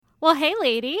Well, hey,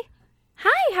 lady.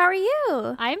 Hi, how are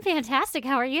you? I'm fantastic.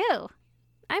 How are you?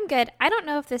 I'm good. I don't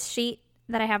know if this sheet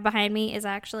that I have behind me is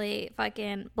actually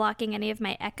fucking blocking any of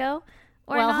my echo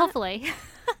or well, not. hopefully.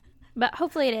 But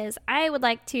hopefully it is. I would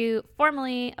like to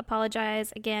formally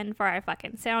apologize again for our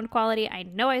fucking sound quality. I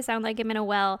know I sound like I'm in a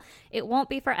well. It won't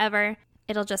be forever.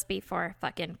 It'll just be for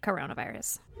fucking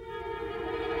coronavirus.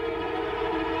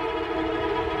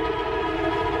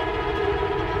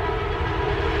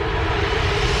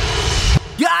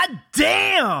 God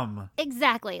damn!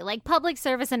 Exactly. Like public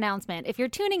service announcement. If you're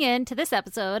tuning in to this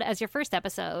episode as your first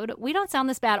episode, we don't sound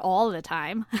this bad all the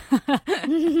time.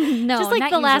 No, Just like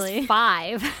not the usually.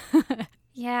 last 5.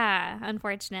 Yeah,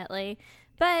 unfortunately.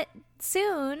 But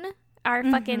soon our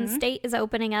fucking state is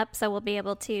opening up, so we'll be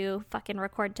able to fucking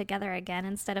record together again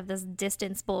instead of this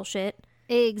distance bullshit.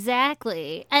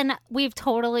 Exactly. And we've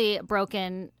totally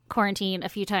broken quarantine a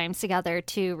few times together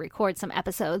to record some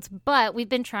episodes, but we've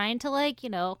been trying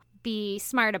to be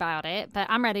smart about it. But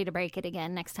I'm ready to break it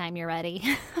again next time you're ready.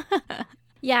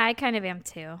 Yeah, I kind of am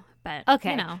too. But,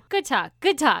 Okay. you know, Good talk.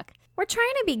 Good talk. we're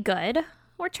trying to be good.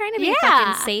 We're trying to be Yeah.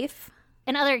 fucking safe.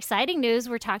 In other exciting news,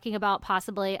 we're talking about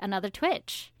possibly another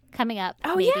Twitch coming up.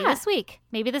 Oh, maybe yeah. this week.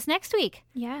 Maybe this next week.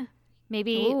 Yeah.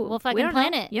 Maybe Ooh, we'll we fucking don't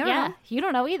plan know. it. You don't Yeah. know. You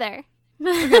don't know either.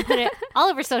 We're going to put it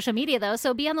all over social media, though.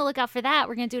 So be on the lookout for that.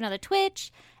 We're going to do another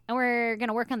Twitch. And we're going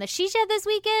to work on the She Shed this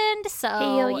weekend. So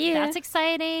Hell yeah. that's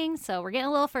exciting. So we're getting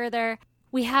a little further.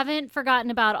 We haven't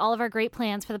forgotten about all of our great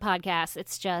plans for the podcast.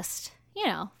 It's just,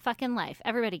 fucking life.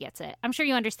 Everybody gets it. I'm sure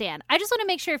you understand. I just want to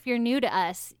make sure if you're new to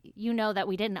us, you know that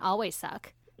we didn't always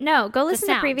suck. No, go listen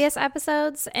to sound. previous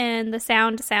episodes, and the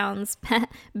sound sounds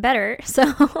better.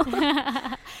 So,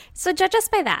 so judge us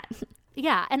by that.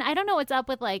 Yeah, and I don't know what's up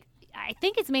with I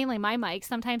think it's mainly my mic.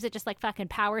 Sometimes it just fucking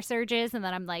power surges and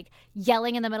then I'm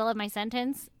yelling in the middle of my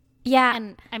sentence. Yeah,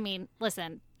 And I mean,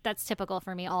 listen, that's typical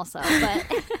for me also, but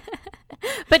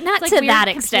but not it's to weird that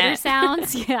computer extent.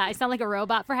 sounds. Yeah, I sound like a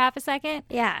robot for half a second.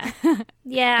 Yeah,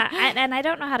 yeah, and I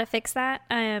don't know how to fix that.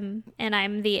 And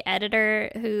I'm the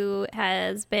editor who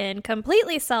has been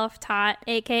completely self-taught,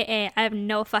 aka I have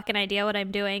no fucking idea what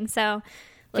I'm doing. So,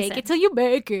 listen, Fake it till you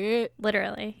make it.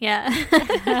 literally, yeah,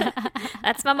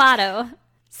 that's my motto.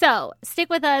 So stick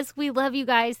with us. We love you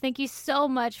guys. Thank you so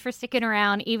much for sticking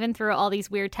around, even through all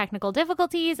these weird technical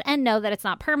difficulties, and know that it's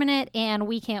not permanent. And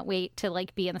we can't wait to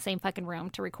be in the same fucking room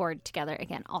to record together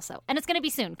again also. And it's going to be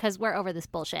soon because we're over this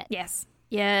bullshit. Yes,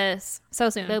 yes, so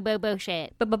soon.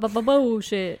 Bullshit.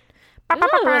 Bullshit. Ooh,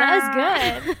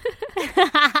 that was good.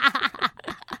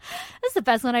 That's the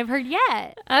best one I've heard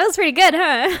yet. That was pretty good,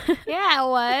 huh? Yeah, it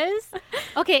was.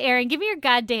 Okay, Erin, give me your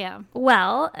goddamn.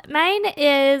 Well, mine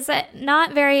is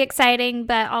not very exciting,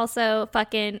 but also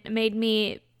fucking made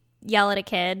me yell at a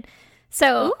kid.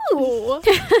 So, Ooh.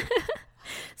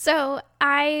 so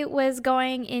I was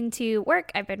going into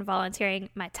work. I've been volunteering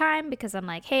my time because I'm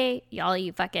like, hey, y'all,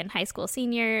 you fucking high school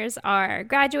seniors are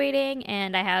graduating,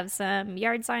 and I have some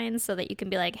yard signs so that you can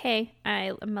be like, hey,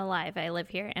 I'm alive. I live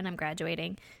here, and I'm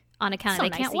graduating on account So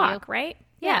of they nice can't of walk, you. right?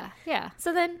 Yeah.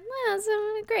 So then, well,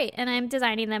 so great. And I'm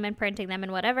designing them and printing them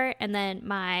and whatever. And then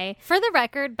For the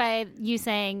record, by you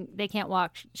saying they can't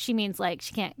walk, she means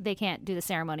they can't do the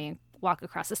ceremony and walk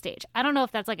across the stage. I don't know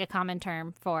if that's a common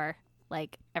term for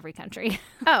every country.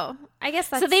 oh, I guess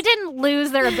that's So they didn't lose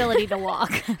their ability to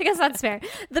walk. I guess that's fair.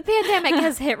 The pandemic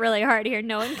has hit really hard here.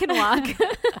 No one can walk.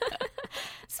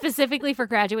 Specifically for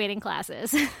graduating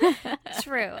classes.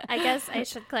 True. I guess I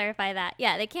should clarify that.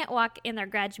 Yeah, they can't walk in their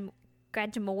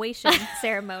graduation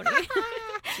ceremony.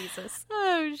 Jesus.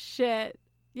 Oh, shit.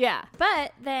 Yeah.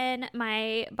 But then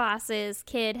my boss's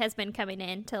kid has been coming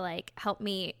in to help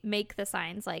me make the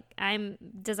signs. I'm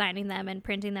designing them and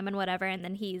printing them and whatever, and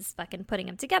then he's fucking putting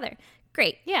them together.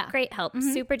 Great. Yeah. Great help.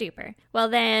 Super duper. Well,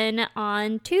 then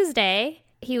on Tuesday,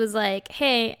 he was like,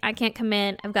 hey, I can't come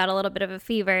in. I've got a little bit of a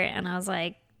fever. And I was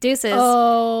like, deuces.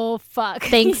 Oh, fuck.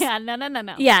 Thanks. Yeah,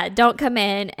 no. Yeah, don't come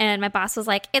in. And my boss was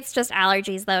like, it's just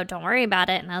allergies, though. Don't worry about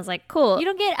it. And I was like, cool. You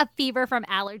don't get a fever from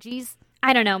allergies,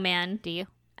 I don't know, man. do you?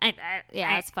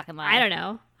 Yeah, that's fucking lying. I don't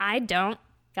know. I don't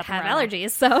Got the have Rona. allergies,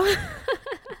 so.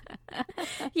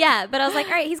 Yeah, but I was like,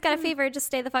 all right, he's got a fever. Just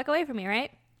stay the fuck away from me,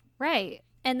 right? Right.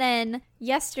 And then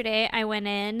yesterday I went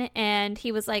in and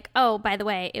he was like, oh, by the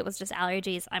way, it was just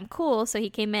allergies. I'm cool. So he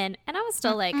came in and I was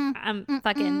still like, I'm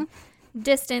fucking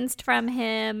distanced from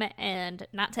him and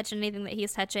not touching anything that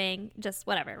he's touching, just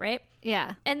whatever, right?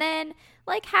 Yeah. And then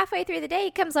like halfway through the day,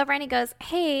 he comes over and he goes,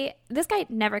 hey, this guy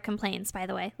never complains, by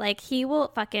the way. Like he will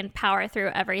fucking power through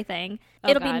everything.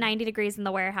 It'll be 90 degrees in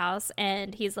the warehouse.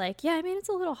 And he's like, yeah, I mean, it's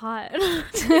a little hot.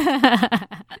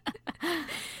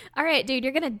 All right, dude,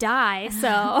 you're going to die.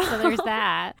 So there's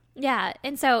that. Yeah.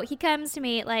 And so he comes to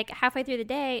me like halfway through the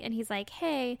day and he's like,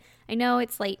 hey, I know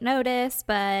it's late notice,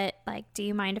 but like, do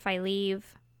you mind if I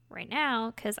leave right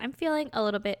now? Because I'm feeling a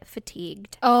little bit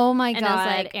fatigued. Oh my And I was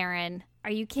God, like, Erin.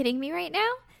 Are you kidding me right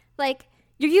now? Like,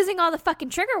 you're using all the fucking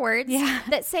trigger words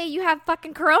that say you have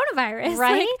fucking coronavirus.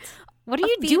 Right? Like, what are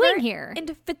you fever doing here?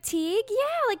 And fatigue?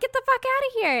 Yeah, like get the fuck out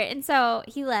of here. And so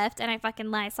he left and I fucking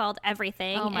Lysol'd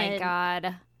everything. Oh my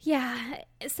God. Yeah.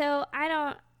 So I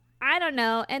don't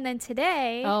know. And then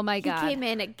today, oh my God, he came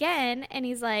in again and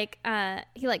he's like,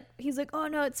 he's like, oh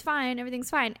no, it's fine.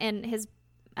 Everything's fine. And his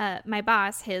my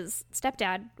boss, his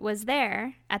stepdad, was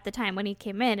there at the time when he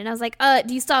came in. And I was like,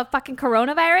 do you still have fucking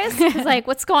coronavirus? He's like,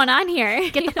 what's going on here?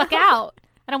 Get the fuck out.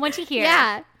 I don't want you here.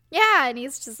 Yeah. Yeah. And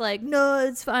he's just like, no,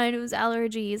 it's fine. It was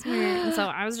allergies. And so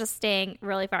I was just staying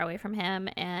really far away from him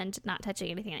and not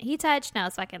touching anything that he touched. Now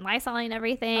it's fucking Lysoling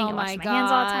everything. Oh and my washing God. my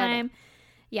hands all the time.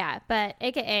 Yeah, but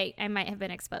AKA, I might have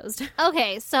been exposed.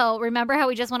 Okay, so remember how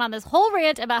we just went on this whole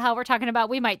rant about how we're talking about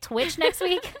we might Twitch next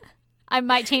week? I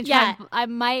might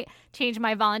change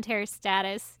my voluntary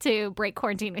status to break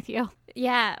quarantine with you.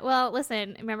 Yeah, well,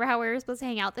 listen, remember how we were supposed to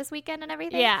hang out this weekend and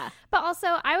everything? Yeah. But also,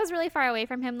 I was really far away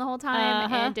from him the whole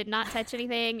time and did not touch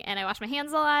anything, and I washed my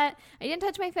hands a lot. I didn't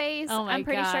touch my face. Oh my I'm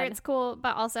pretty God. sure it's cool,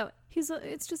 but also,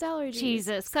 it's just allergies.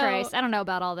 Jesus So, Christ, I don't know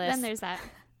about all this. Then there's that.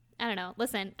 I don't know.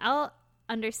 Listen, I'll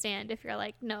understand if you're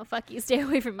like, no, fuck you, stay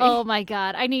away from me. Oh my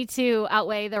God, I need to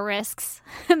outweigh the risks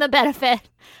and the benefit.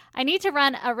 I need to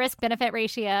run a risk-benefit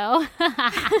ratio.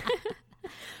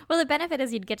 Well, the benefit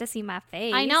is you'd get to see my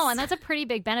face. I know, and that's a pretty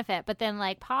big benefit. But then,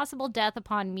 like, possible death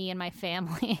upon me and my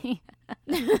family.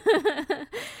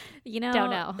 You know,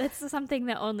 don't know. That's something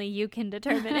that only you can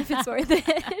determine if it's worth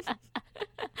it.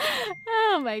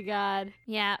 Oh my God.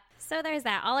 Yeah. So there's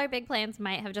that. All our big plans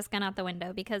might have just gone out the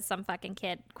window because some fucking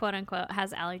kid, quote unquote,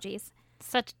 has allergies.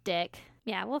 Such dick.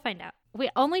 Yeah, we'll find out.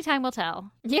 Only time will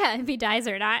tell. Yeah, if he dies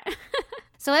or not.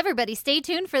 So everybody, stay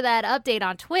tuned for that update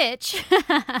on Twitch.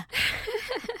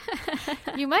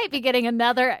 You might be getting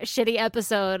another shitty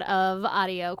episode of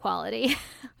audio quality.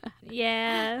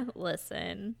 Yeah,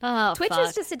 listen. Oh, Twitch fuck.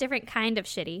 is just a different kind of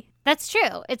shitty. That's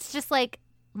true. It's just like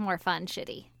more fun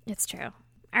shitty. It's true.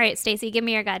 All right, Stacey, give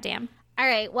me your goddamn. All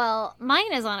right. Well,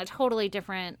 mine is on a totally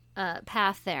different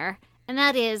path there. And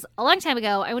that is, a long time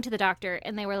ago, I went to the doctor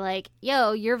and they were like,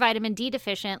 yo, you're vitamin D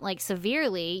deficient, like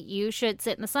severely. You should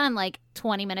sit in the sun like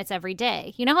 20 minutes every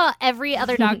day. You know how every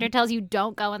other doctor tells you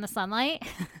don't go in the sunlight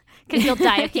because you'll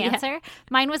die of cancer?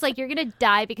 Mine was like, you're going to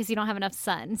die because you don't have enough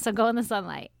sun. So go in the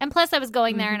sunlight. And plus I was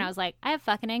going there and I was like, I have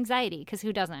fucking anxiety because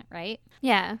who doesn't, right?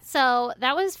 Yeah. So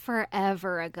that was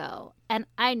forever ago. And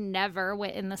I never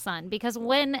went in the sun because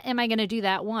when am I going to do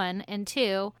that? One. And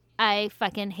two, I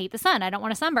fucking hate the sun. I don't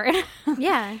want to sunburn.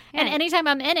 Yeah. And anytime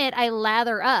I'm in it, I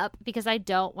lather up because I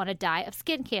don't want to die of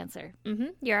skin cancer. Mm-hmm.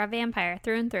 You're a vampire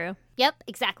through and through. Yep,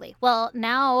 exactly. Well,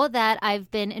 now that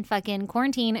I've been in fucking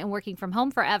quarantine and working from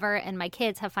home forever and my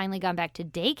kids have finally gone back to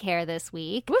daycare this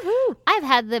week, Woohoo! I've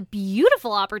had the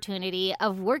beautiful opportunity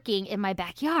of working in my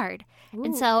backyard. Ooh.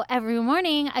 And so every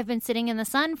morning I've been sitting in the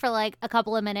sun for like a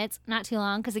couple of minutes, not too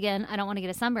long, because again, I don't want to get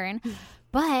a sunburn.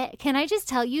 But can I just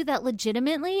tell you that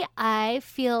legitimately I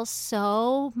feel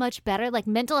so much better, like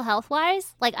mental health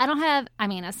wise? Like I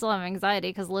still have anxiety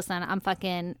because listen, I'm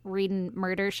fucking reading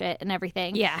murder shit and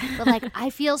everything. Yeah. But like I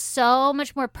feel so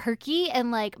much more perky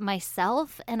and like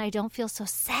myself and I don't feel so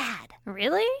sad.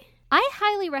 Really? I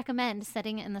highly recommend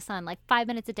sitting in the sun like 5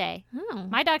 minutes a day. Oh.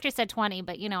 My doctor said 20,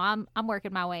 but you know, I'm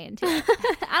working my way into it.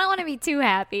 I don't want to be too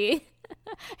happy.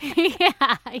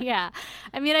 Yeah.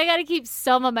 I mean, I got to keep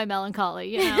some of my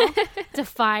melancholy, you know,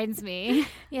 defines me.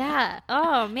 Yeah.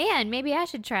 Oh, man. Maybe I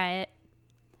should try it.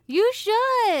 You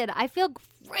should. I feel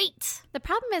great. The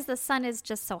problem is the sun is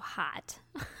just so hot.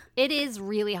 It is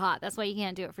really hot. That's why you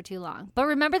can't do it for too long. But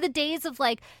remember the days of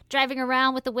like driving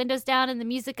around with the windows down and the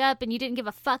music up and you didn't give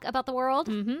a fuck about the world?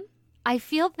 Mm-hmm. I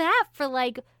feel that for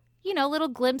like, you know, little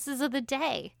glimpses of the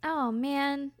day. Oh,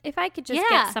 man. If I could just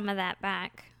Yeah. get some of that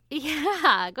back.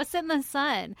 Yeah, go sit in the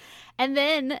sun. And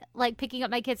then, like, picking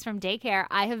up my kids from daycare,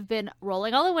 I have been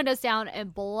rolling all the windows down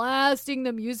and blasting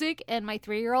the music, and my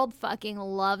 3-year-old fucking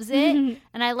loves it.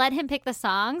 And I let him pick the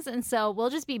songs, and so we'll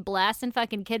just be blasting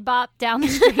fucking Kid Bop down the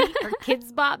street, or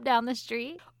Kids Bop down the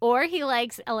street. Or he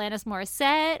likes Alanis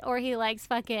Morissette, or he likes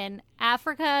fucking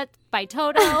Africa by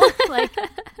Toto. Like,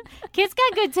 kids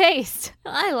got good taste.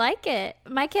 I like it.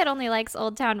 My kid only likes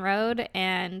Old Town Road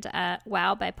and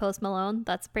Wow by Post Malone.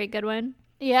 That's a pretty good one.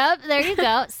 Yep, there you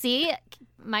go. See,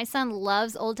 my son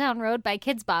loves Old Town Road by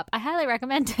Kids Bop. I highly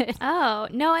recommend it. Oh,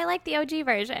 no, I like the OG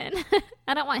version.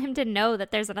 I don't want him to know that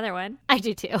there's another one. I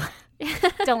do too.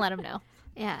 Don't let him know.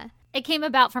 Yeah. It came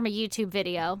about from a YouTube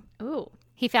video. Ooh.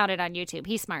 He found it on YouTube.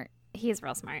 He's smart. He's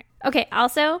real smart. Okay,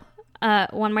 also,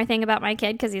 one more thing about my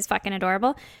kid, because he's fucking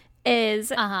adorable,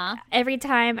 is every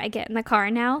time I get in the car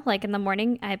now, like in the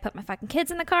morning, I put my fucking kids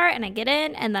in the car and I get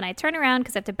in and then I turn around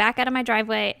because I have to back out of my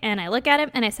driveway and I look at him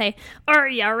and I say, "Are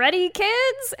ya ready,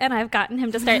 kids?" And I've gotten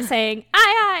him to start saying,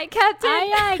 "Aye, aye, Captain."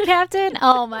 Aye, aye, Captain.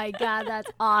 Oh my God,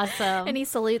 that's awesome. And he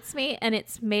salutes me and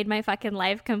it's made my fucking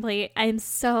life complete. I'm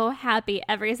so happy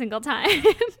every single time.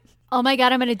 Oh my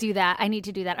God, I'm going to do that. I need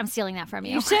to do that. I'm stealing that from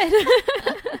you. You should.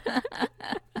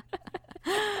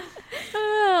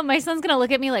 Oh, my son's going to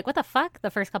look at me like, what the fuck? The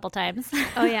first couple times.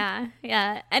 Oh, yeah.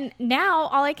 Yeah. And now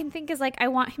all I can think is like, I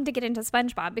want him to get into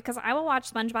SpongeBob because I will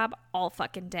watch SpongeBob all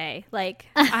fucking day. Like,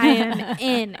 I am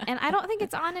in. And I don't think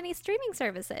it's on any streaming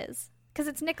services because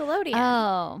it's Nickelodeon.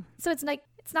 Oh. So it's like,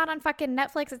 it's not on fucking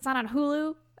Netflix. It's not on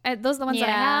Hulu. Those are the ones that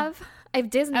I Yeah. have. I have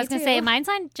Disney, I was going too. to say, mine's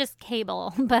on just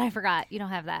cable, but I forgot. You don't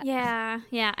have that. Yeah.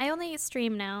 Yeah. I only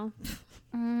stream now,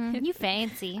 You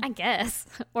fancy. I guess.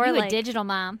 Or You like, a digital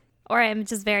mom. or I'm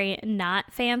just very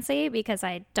not fancy because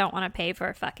I don't want to pay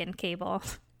for fucking cable.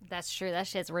 That's true. That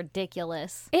shit's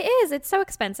ridiculous. It is. It's so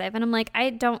expensive. And I'm like,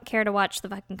 I don't care to watch the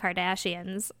fucking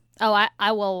Kardashians. Oh,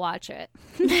 I will watch it.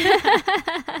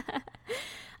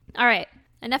 All right.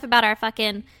 Enough about our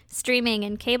fucking streaming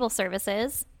and cable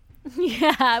services.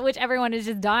 Yeah, which everyone is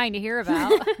just dying to hear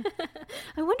about.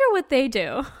 I wonder what they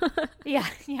do. Yeah,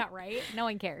 right? No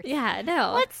one cares. Yeah,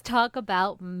 no. Let's talk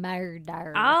about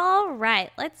murder. All right.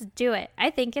 Let's do it.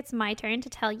 I think it's my turn to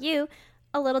tell you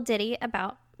a little ditty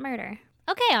about murder.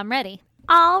 Okay, I'm ready.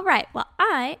 All right. Well,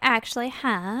 I actually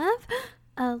have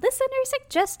a listener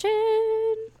suggestion.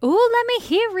 Ooh, let me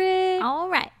hear it. All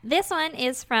right. This one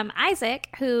is from Isaac,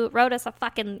 who wrote us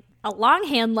a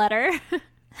longhand letter.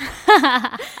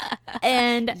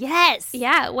 And Yes.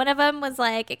 yeah, one of them was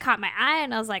like, it caught my eye,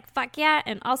 and I was like, fuck yeah.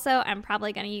 And also, I'm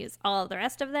probably going to use all of the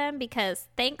rest of them because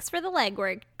thanks for the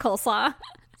legwork, coleslaw.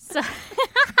 So,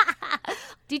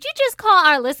 did you just call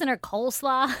our listener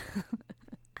coleslaw?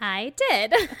 I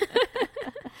did.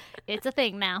 It's a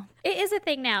thing now. It is a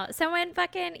thing now. Someone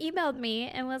fucking emailed me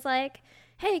and was like,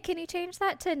 hey, can you change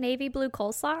that to navy blue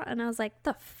coleslaw? And I was like,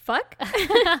 the fuck?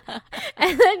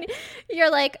 And then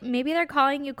you're like, maybe they're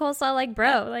calling you coleslaw like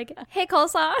bro. Like, hey,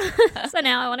 coleslaw. So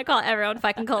now I want to call everyone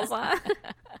fucking coleslaw.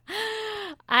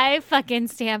 I fucking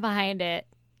stand behind it.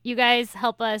 You guys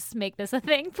help us make this a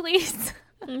thing, please.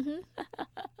 All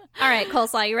right,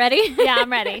 coleslaw, you ready? Yeah,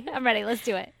 I'm ready. I'm ready. Let's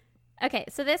do it. Okay,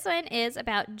 so this one is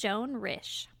about Joan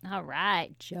Risch. All right,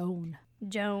 Joan.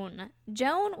 Joan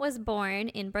was born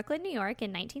in Brooklyn, New York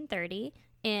in 1930,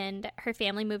 and her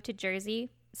family moved to Jersey.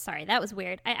 Sorry, that was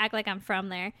weird. I act like I'm from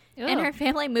there. Ooh. And her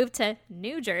family moved to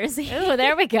New Jersey. Ooh,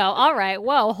 there we go. All right.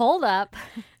 Whoa, hold up.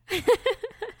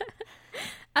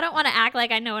 I don't want to act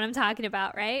like I know what I'm talking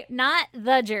about, right? Not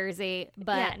the Jersey,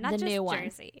 but yeah, not the just new one.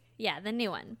 Jersey. Yeah, the new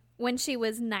one. When she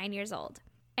was 9 years old.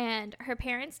 And her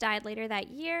parents died later that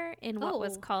year in what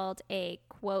was called a,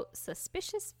 quote,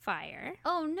 suspicious fire.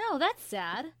 Oh, no, that's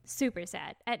sad. Super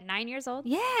sad. At 9 years old?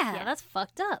 Yeah, that's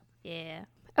fucked up. Yeah.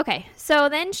 Okay, so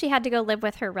then she had to go live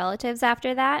with her relatives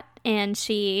after that, and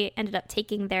she ended up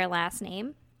taking their last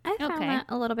name. I found that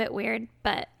a little bit weird,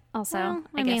 but also, Well,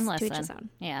 I guess, listen. to each his own.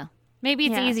 Yeah. Maybe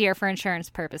it's Yeah. easier for insurance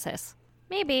purposes.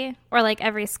 Maybe. Or like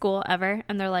every school ever,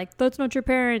 and they're like, that's not your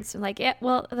parents. I'm like, yeah,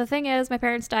 well, the thing is, my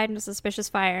parents died in a suspicious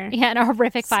fire. Yeah, in a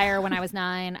horrific fire when I was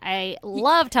 9. I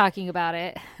love talking about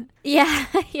it. Yeah,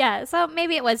 yeah. So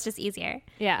maybe it was just easier.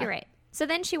 Yeah. You're right. So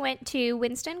then she went to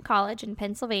Winston College in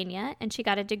Pennsylvania, and she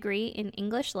got a degree in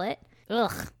English Lit.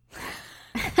 Ugh.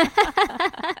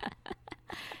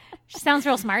 She sounds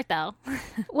real smart, though.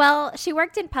 Well, she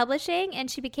worked in publishing, and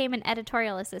she became an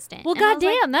editorial assistant. Well, And I was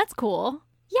like, goddamn, that's cool.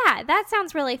 yeah, that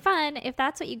sounds really fun. If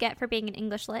that's what you get for being an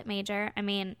English Lit major, I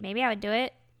mean, maybe I would do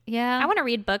it. Yeah. I want to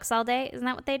read books all day. Isn't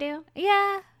that what they do?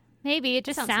 Yeah. Maybe. It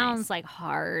just Sounds sounds nice. like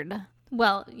hard.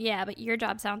 Well, yeah, but your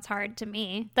job sounds hard to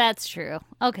me. That's true.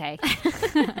 Okay.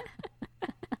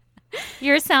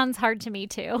 Yours sounds hard to me,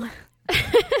 too.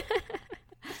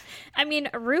 I mean,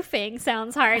 roofing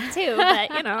sounds hard too,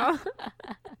 but you know.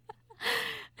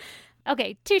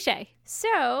 Okay, touche.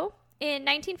 So, in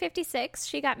 1956,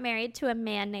 she got married to a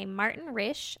man named Martin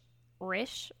Risch,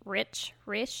 Risch.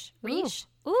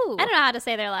 Ooh. I don't know how to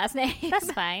say their last name.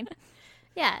 That's fine.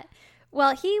 Yeah.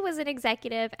 Well, he was an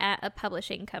executive at a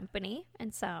publishing company,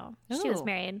 and so she was Ooh.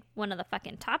 married one of the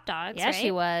fucking top dogs, Yeah, right?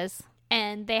 she was.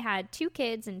 And they had 2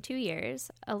 kids in 2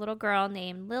 years, a little girl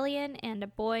named Lillian and a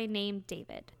boy named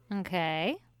David.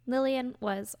 Okay. Lillian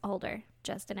was older,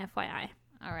 just an FYI.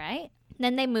 All right.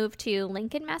 Then they moved to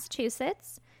Lincoln,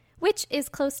 Massachusetts, which is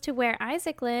close to where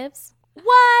Isaac lives.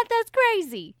 What? That's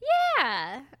crazy.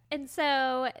 Yeah. And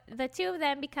so the 2 of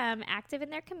them become active in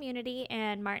their community,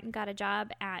 and Martin got a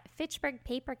job at Fitchburg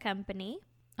Paper Company.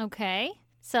 Okay.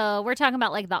 So we're talking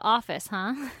about like The Office,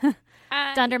 huh?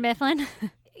 Uh, Dunder Mifflin.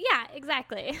 Yeah,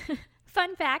 exactly.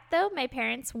 Fun fact, though, my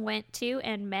parents went to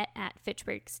and met at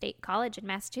Fitchburg State College in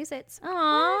Massachusetts. Aw,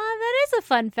 that is a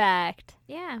fun fact.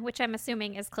 Yeah, which I'm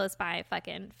assuming is close by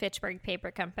fucking Fitchburg Paper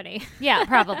Company. Yeah,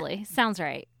 probably. Sounds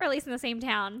right. Or at least in the same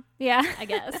town, Yeah. I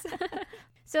guess.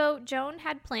 So Joan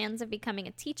had plans of becoming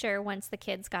a teacher once the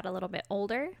kids got a little bit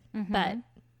older, but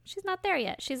she's not there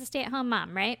yet. She's a stay-at-home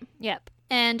mom, right? Yep.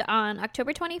 And on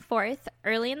October 24th,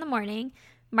 early in the morning,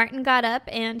 Martin got up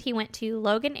and he went to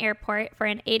Logan Airport for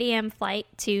an 8 a.m. flight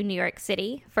to New York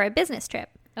City for a business trip.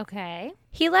 Okay.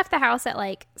 He left the house at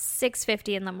like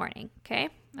 6:50 in the morning, okay?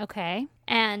 Okay.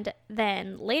 And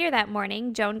then later that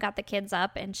morning, Joan got the kids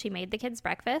up and she made the kids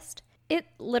breakfast. It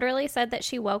literally said that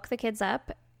she woke the kids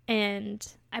up, and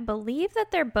I believe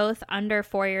that they're both under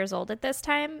 4 years old at this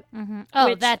time. Oh,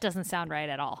 Which- that doesn't sound right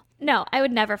at all. No, I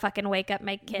would never fucking wake up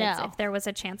my kids No. if there was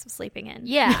a chance of sleeping in.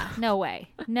 Yeah. No way.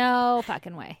 No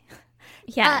fucking way.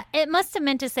 Yeah. It must have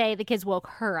meant to say the kids woke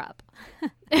her up.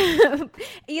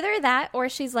 Either that or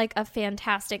she's like a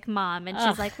fantastic mom and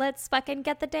she's like, let's fucking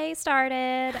get the day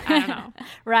started. I don't know.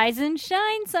 Rise and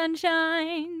shine,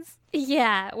 sunshines.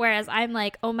 Yeah. Whereas I'm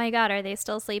like, oh my God, are they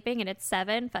still sleeping? And it's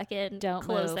 7. Fucking Don't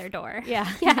close move. their door.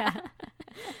 Yeah. Yeah.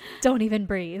 Don't even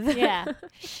breathe. Yeah.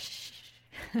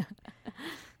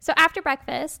 So after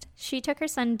breakfast, she took her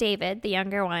son David, the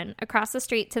younger one, across the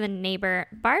street to the neighbor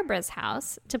Barbara's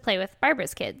house to play with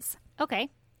Barbara's kids. Okay.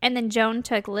 And then Joan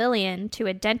took Lillian to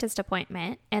a dentist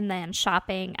appointment and then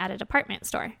shopping at a department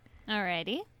store.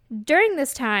 Alrighty. During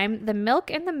this time, the milk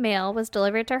and the mail was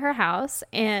delivered to her house,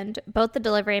 and both the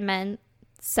delivery men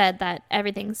said that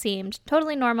everything seemed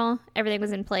totally normal. Everything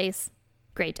was in place.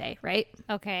 Great day, right?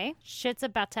 Okay. Shit's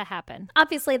about to happen.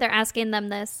 Obviously, they're asking them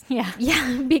this. Yeah.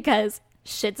 Yeah, because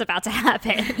shit's about to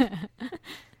happen.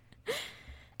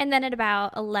 And then at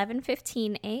about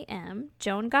 11:15 a.m.,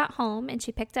 Joan got home and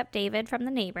she picked up David from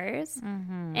the neighbors.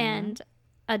 And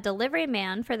a delivery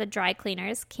man for the dry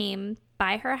cleaners came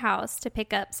by her house to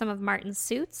pick up some of Martin's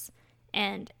suits.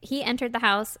 And he entered the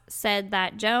house, said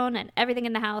that Joan and everything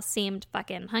in the house seemed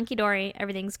fucking hunky-dory.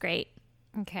 Everything's great.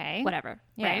 Okay. Whatever.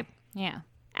 Yeah. Right? Yeah.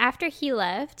 After he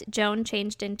left, Joan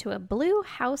changed into a blue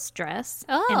house dress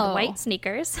Oh. and white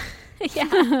sneakers.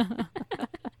 Yeah.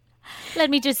 Let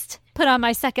me just put on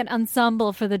my second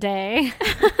ensemble for the day.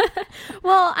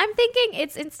 Well, I'm thinking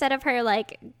it's instead of her,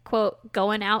 like, quote,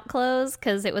 going out clothes,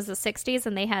 because it was the 60s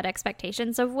and they had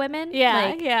expectations of women.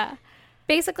 Like, yeah.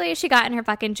 basically, she got in her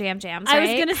fucking jams, I was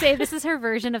right? going to say this is her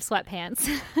version of sweatpants.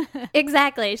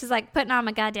 Exactly. She's like putting on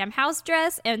my goddamn house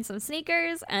dress and some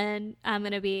sneakers, and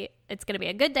it's going to be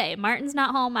a good day. Martin's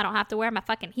not home. I don't have to wear my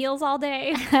fucking heels all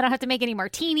day. I don't have to make any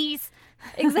martinis.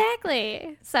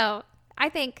 Exactly. So I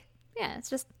think, yeah, it's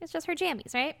just her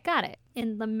jammies, right? Got it.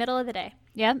 In the middle of the day.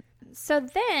 Yep. So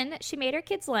then she made her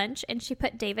kids lunch and she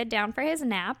put David down for his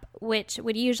nap, which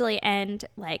would usually end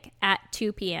like at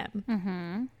 2 p.m.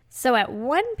 Mm-hmm. So at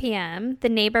 1 p.m., the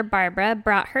neighbor Barbara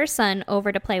brought her son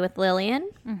over to play with Lillian.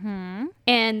 Mm-hmm.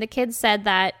 And the kids said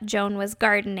that Joan was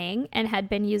gardening and had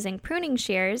been using pruning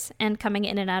shears and coming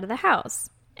in and out of the house.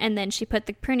 And then she put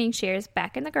the pruning shears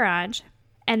back in the garage.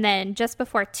 And then just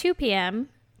before 2 p.m.,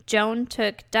 Joan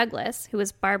took Douglas, who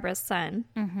was Barbara's son,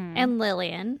 and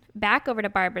Lillian back over to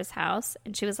Barbara's house.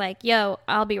 And she was like, yo,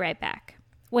 I'll be right back.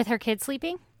 With her kids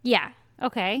sleeping? Yeah.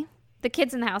 Okay. The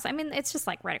kids in the house. I mean, it's just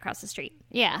like right across the street.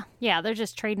 Yeah. Yeah. They're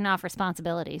just trading off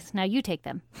responsibilities. Now you take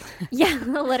them. Yeah,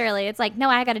 literally. It's like, no,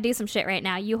 I got to do some shit right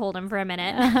now. You hold them for a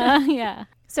minute. Yeah.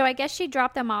 So I guess she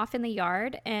dropped them off in the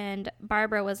yard, and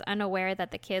Barbara was unaware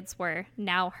that the kids were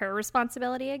now her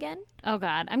responsibility again. Oh,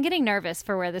 God. I'm getting nervous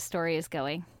for where this story is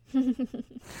going.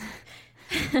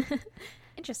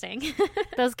 Interesting.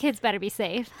 Those kids better be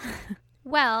safe.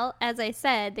 Well, as I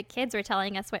said, the kids were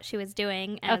telling us what she was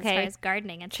doing as Okay. far as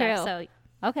gardening and True. stuff. So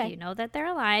Okay. you know that they're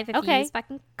alive if you Okay. use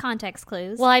fucking context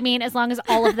clues. Well, I mean, as long as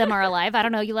all of them are alive. I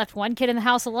don't know. You left one kid in the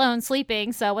house alone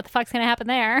sleeping, so what the fuck's going to happen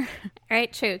there? All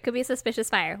right, true. Could be a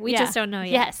suspicious fire. We Yeah. just don't know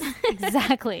yet. Yes,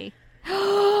 exactly.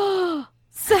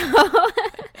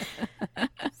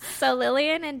 So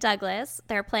Lillian and Douglas,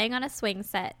 they're playing on a swing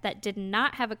set that did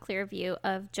not have a clear view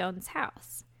of Joan's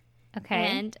house. Okay.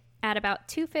 And at about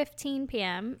 2:15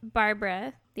 p.m.,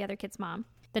 Barbara, the other kid's mom,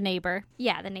 The neighbor.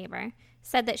 the neighbor,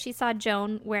 said that she saw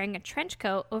Joan wearing a trench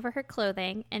coat over her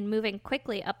clothing and moving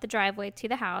quickly up the driveway to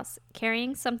the house,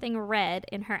 carrying something red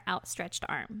in her outstretched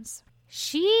arms.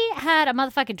 She had a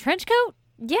motherfucking trench coat?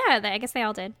 Yeah, I guess they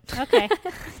all did. Okay.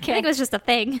 I think it was just a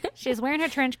thing. She was wearing her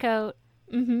trench coat,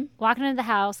 walking into the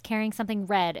house, carrying something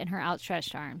red in her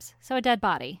outstretched arms. So a dead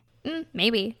body.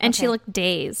 Maybe. And she Okay. looked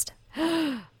dazed.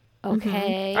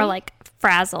 Okay. Or like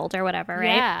frazzled or whatever,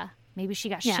 right? Yeah. Maybe she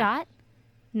got Yeah. shot?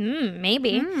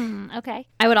 Maybe. Okay.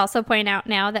 I would also point out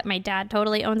now that my dad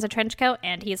totally owns a trench coat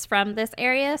and he's from this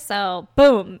area. So,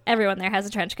 boom, everyone there has a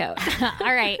trench coat.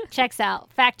 All right. Checks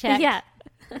out. Fact check. Yeah.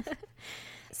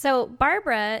 So,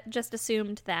 Barbara just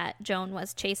assumed that Joan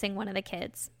was chasing one of the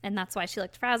kids. And that's why she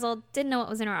looked frazzled, didn't know what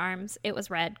was in her arms. It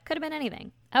was red. Could have been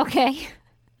anything. Okay.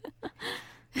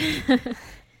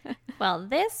 Well,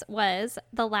 this was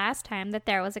the last time that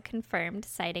there was a confirmed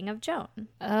sighting of Joan.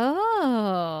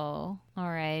 Oh.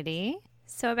 Alrighty.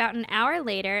 So about an hour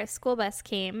later, a school bus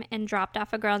came and dropped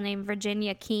off a girl named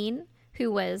Virginia Keene,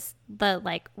 who was the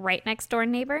right next door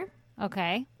neighbor.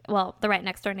 Okay. Well, the right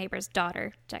next door neighbor's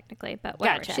daughter, technically, but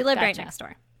whatever. Gotcha, She lived right gotcha. next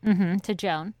door. Mm-hmm. To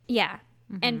Joan. Yeah.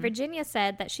 And Virginia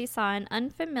said that she saw an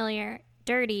unfamiliar,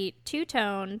 dirty,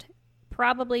 two-toned,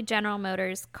 probably General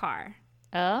Motors car.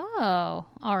 Oh.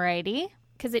 Alrighty.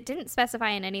 Because it didn't specify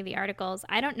in any of the articles.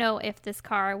 I don't know if this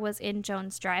car was in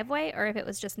Joan's driveway or if it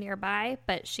was just nearby,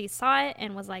 but she saw it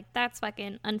and was like, that's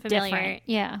fucking unfamiliar. Different.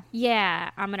 Yeah.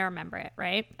 Yeah, I'm going to remember it,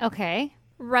 right? Okay.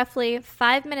 Roughly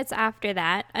 5 minutes after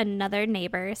that, another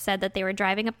neighbor said that they were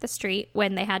driving up the street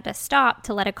when they had to stop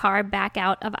to let a car back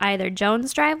out of either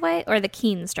Joan's driveway or the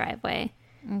Keene's driveway.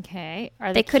 Okay.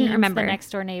 Are They couldn't Keenes remember. the next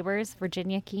door neighbors?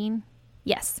 Virginia Keene?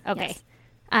 Yes. Okay.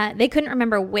 Yes. They couldn't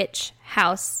remember which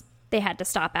house they had to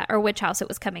stop at or which house it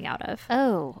was coming out of.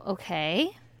 Oh,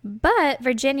 okay. But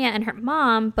Virginia and her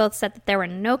mom both said that there were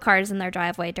no cars in their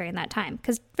driveway during that time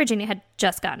because Virginia had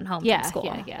just gotten home Yeah. from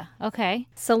school. Yeah. Okay.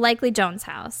 So likely Joan's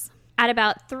house. At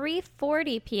about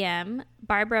 3:40 p.m.,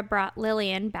 Barbara brought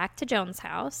Lillian back to Joan's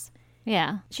house.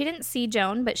 Yeah. She didn't see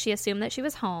Joan, but she assumed that she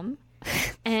was home.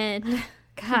 And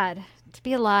God, to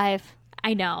be alive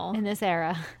I know, in this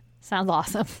era sounds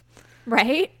awesome.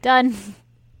 right? Done.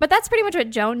 But that's pretty much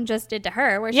what Joan just did to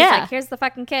her, where she's Yeah. like, here's the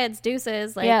fucking kids,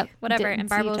 deuces, like, Yeah, whatever. didn't And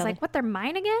see Barbara each was other. like, what, they're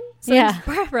mine again? So Yeah.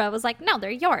 then Barbara was like, no, they're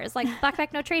yours. Like, black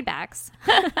back, no trade backs.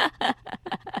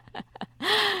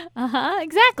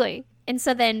 Exactly. And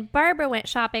so then Barbara went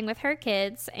shopping with her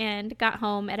kids and got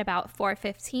home at about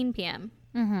 4:15 p.m.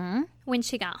 Mm-hmm. When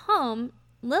she got home,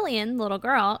 Lillian, the little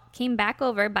girl, came back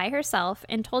over by herself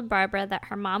and told Barbara that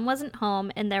her mom wasn't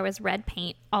home and there was red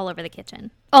paint all over the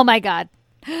kitchen. Oh my God.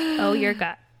 Oh, your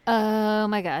gut. Oh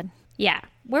my God. Yeah.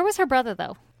 Where was her brother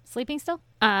though? Sleeping still?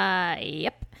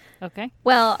 Yep. Okay.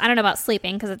 Well, I don't know about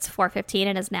sleeping because it's 4:15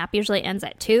 and his nap usually ends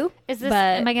at 2. Is this?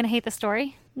 But Am I going to hate the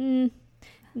story? no.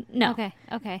 Okay.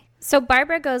 Okay. So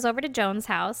Barbara goes over to Joan's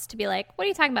house to be like, what are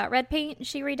you talking about? Red paint? Is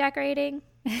she redecorating?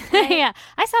 Yeah.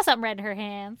 I saw something red in her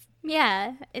hands.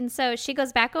 Yeah. And so she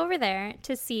goes back over there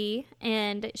to see,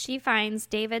 and she finds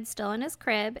David still in his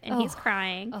crib, and he's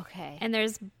crying. Okay. And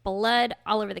there's blood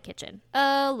all over the kitchen.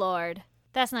 Oh Lord,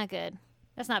 that's not good.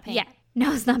 That's not paint. Yeah.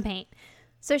 No, it's not paint.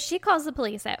 So she calls the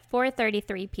police at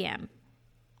 4:33 p.m.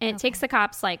 And it takes the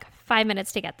cops like 5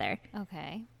 minutes to get there.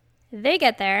 Okay. They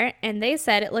get there, and they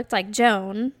said it looked like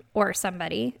Joan, or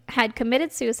somebody, had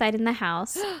committed suicide in the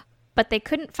house, but they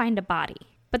couldn't find a body.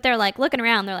 But they're like looking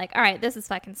around. They're like, all right, this is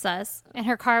fucking sus. And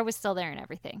her car was still there and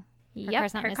everything. Yep,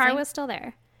 car's not her car missing? was still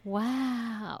there.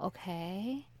 Wow.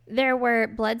 Okay. There were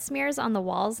blood smears on the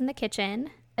walls in the kitchen.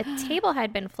 A table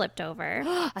had been flipped over.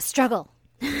 A struggle.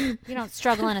 You don't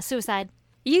struggle in a suicide.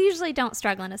 You usually don't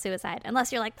struggle in a suicide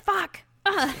unless you're like, fuck.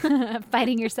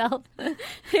 Fighting yourself.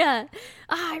 Yeah.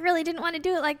 I really didn't want to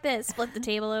do it like this. Flip the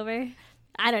table over.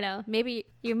 I don't know. Maybe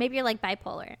you're like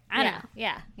bipolar. I don't know.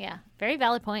 Yeah. Very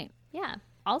valid point. Yeah.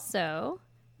 Also,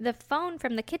 the phone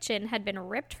from the kitchen had been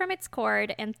ripped from its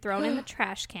cord and thrown in the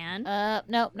trash can,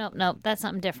 Nope. That's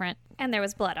something different. and there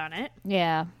was blood on it.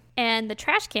 Yeah. And the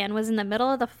trash can was in the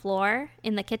middle of the floor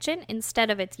in the kitchen instead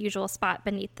of its usual spot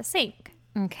beneath the sink.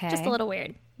 Okay. Just a little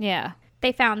weird. Yeah.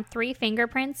 They found 3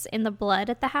 fingerprints in the blood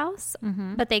at the house,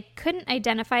 but they couldn't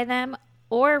identify them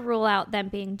or rule out them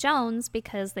being Joan's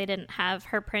because they didn't have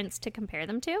her prints to compare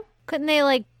them to. Couldn't they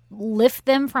like lift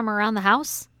them from around the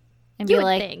house and You be would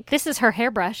like, think. this is her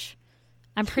hairbrush?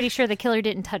 I'm pretty sure the killer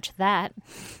didn't touch that.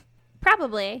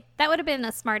 Probably. That would have been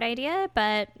a smart idea,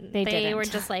 but they didn't. were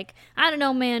just like, I don't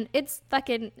know, man. It's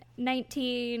fucking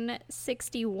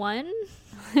 1961.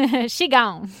 She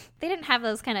gone. They didn't have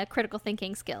those kind of critical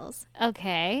thinking skills.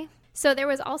 Okay. So there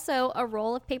was also a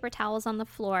roll of paper towels on the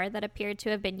floor that appeared to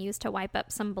have been used to wipe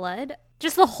up some blood.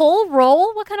 Just the whole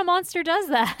roll? What kind of monster does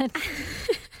that?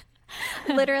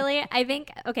 Literally, I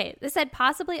think, okay, this said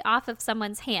possibly off of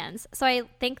someone's hands. So I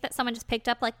think that someone just picked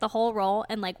up like the whole roll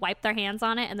and like wiped their hands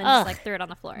on it and then just like threw it on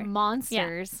the floor.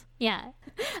 Monsters. Yeah,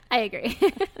 I agree.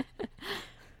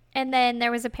 And then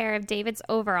there was a pair of David's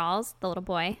overalls, the little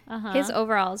boy. His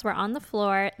overalls were on the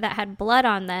floor that had blood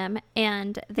on them,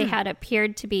 and they had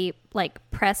appeared to be like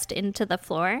pressed into the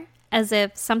floor as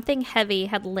if something heavy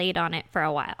had laid on it for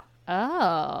a while.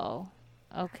 Oh.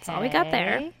 Okay. That's all we got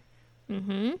there.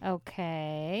 Mm-hmm.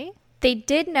 Okay. They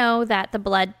did know that the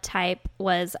blood type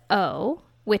was O,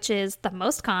 which is the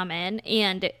most common,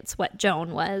 and it's what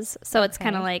Joan was. So it's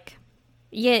kind of like,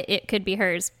 yeah, it could be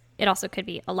hers. It also could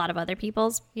be a lot of other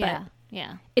people's. Yeah. But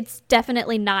Yeah. it's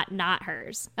definitely not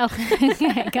hers.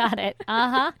 Okay. Got it.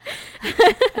 Uh-huh.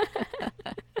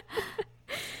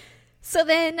 So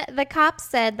then the cops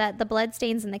said that the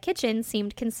bloodstains in the kitchen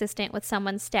seemed consistent with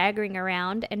someone staggering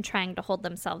around and trying to hold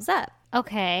themselves up.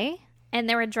 Okay. And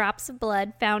there were drops of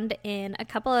blood found in a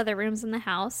couple other rooms in the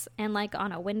house and like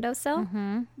on a windowsill,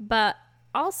 but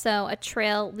also a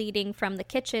trail leading from the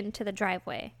kitchen to the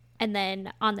driveway. And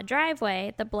then on the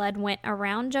driveway, the blood went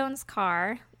around Joan's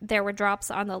car. There were drops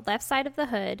on the left side of the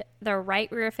hood, the right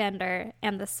rear fender,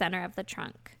 and the center of the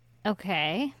trunk.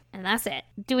 Okay. And that's it.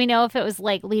 Do we know if it was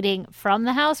like leading from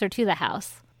the house or to the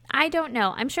house? I don't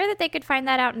know. I'm sure that they could find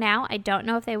that out now. I don't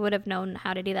know if they would have known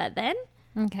how to do that then.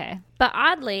 Okay. But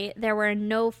oddly, there were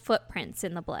no footprints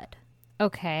in the blood.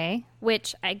 Okay.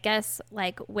 Which I guess,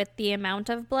 like, with the amount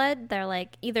of blood, they're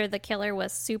like, either the killer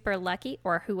was super lucky,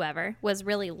 or whoever was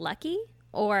really lucky,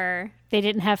 or They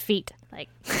didn't have feet. like,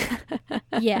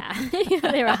 yeah,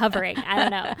 they were hovering. I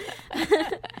don't know.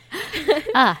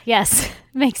 Ah, yes.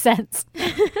 Makes sense.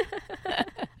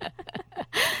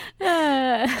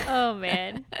 Oh,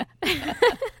 man.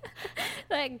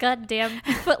 That goddamn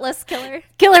footless killer.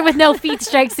 Killer with no feet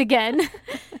strikes again.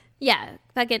 Yeah,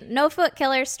 fucking no foot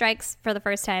killer strikes for the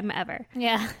first time ever.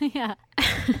 Yeah. Yeah.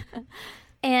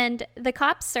 And the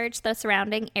cops searched the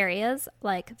surrounding areas,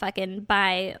 like fucking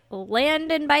by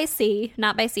land and by sea.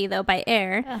 Not by sea, though, by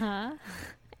air. Uh-huh.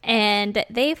 And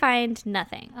they find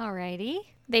nothing. Alrighty.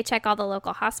 They check all the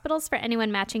local hospitals for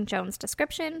anyone matching Joan's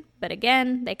description, but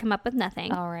again, they come up with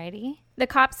nothing. Alrighty. The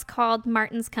cops called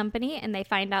Martin's company, and they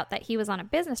find out that he was on a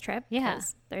business trip. Yeah.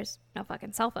 Because there's no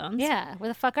fucking cell phones. Yeah. Where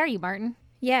the fuck are you, Martin?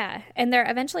 Yeah, and they're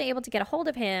eventually able to get a hold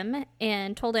of him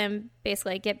and told him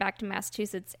basically get back to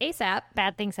Massachusetts ASAP.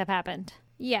 Bad things have happened.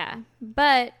 Yeah,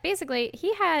 but basically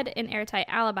he had an airtight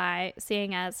alibi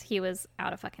seeing as he was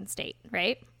out of fucking state,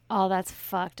 right? Oh, that's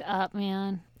fucked up,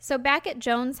 man. So back at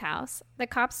Joan's house, the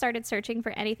cops started searching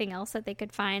for anything else that they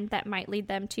could find that might lead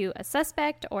them to a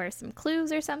suspect or some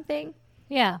clues or something.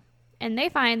 Yeah. And they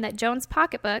find that Joan's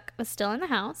pocketbook was still in the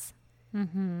house.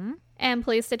 Mm-hmm. And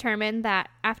police determined that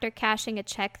after cashing a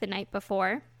check the night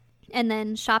before and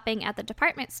then shopping at the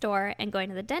department store and going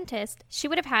to the dentist, she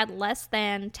would have had less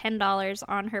than $10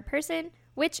 on her person,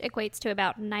 which equates to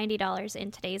about $90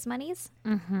 in today's monies.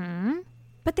 Mm-hmm.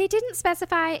 But they didn't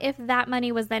specify if that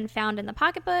money was then found in the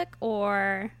pocketbook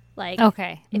or like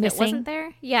Okay. if Missing? it wasn't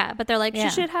there. Yeah, but they're like, Yeah.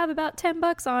 she should have about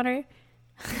 $10 on her.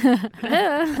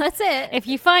 That's it. If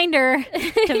you find her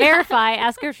to verify,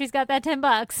 ask her if she's got that $10.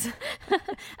 Ask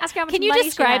her how much Can you money she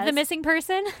describe the has. missing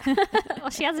person? Well,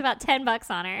 she has about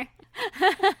 $10 on her.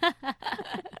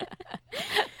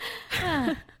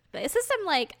 This is some,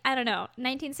 like, I don't know,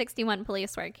 1961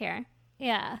 police work here.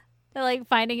 Yeah. They're like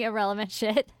finding irrelevant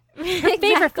shit. Her Exactly.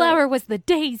 favorite flower was the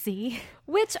daisy.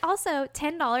 Which also,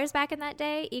 $10 back in that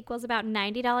day equals about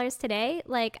 $90 today.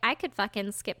 Like, I could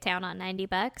fucking skip town on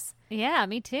 $90. Yeah,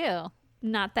 me too.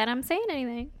 Not that I'm saying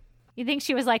anything. You think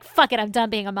she was like, fuck it, I'm done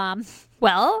being a mom?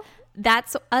 Well,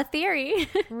 that's a theory.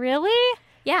 Really?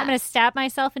 Yeah. I'm going to stab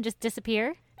myself and just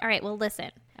disappear? All right, well,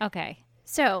 listen. Okay.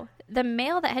 So, the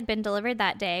mail that had been delivered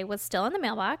that day was still in the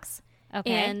mailbox.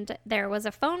 Okay. And there was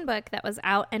a phone book that was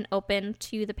out and open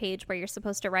to the page where you're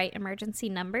supposed to write emergency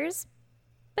numbers,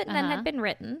 but none had been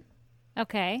written.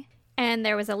 Okay. And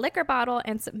there was a liquor bottle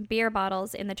and some beer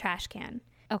bottles in the trash can.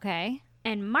 Okay.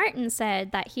 And Martin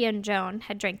said that he and Joan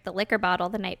had drank the liquor bottle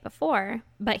the night before,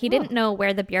 but he didn't know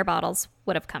where the beer bottles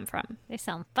would have come from. They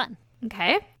sound fun.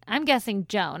 Okay. I'm guessing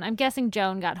Joan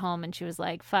got home and she was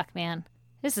like, fuck, man.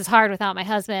 This is hard without my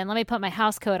husband. Let me put my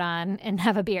house coat on and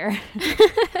have a beer.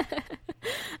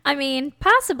 I mean,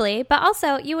 possibly, but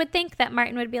also you would think that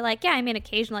Martin would be like, yeah, I mean,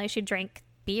 occasionally she drank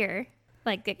beer.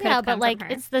 Like, it could have come but like from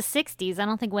her. it's the 60s. I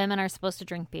don't think women are supposed to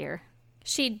drink beer.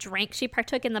 She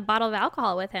partook in the bottle of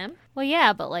alcohol with him. Well,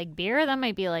 yeah, but like beer, that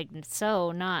might be like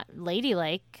so not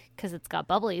ladylike because it's got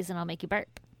bubblies and it'll make you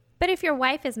burp. But if your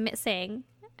wife is missing,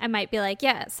 I might be like,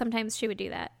 yeah, sometimes she would do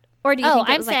that. Or do you think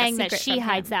it I'm was like a saying that secret she from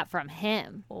hides him? that from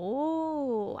him.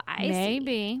 Oh, I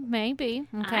see. Maybe.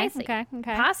 Okay, I see. okay.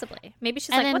 Possibly. Maybe she's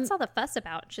And like, then- what's all the fuss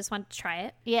about? She just wanted to try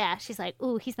it. Yeah, she's like,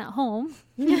 ooh, he's not home.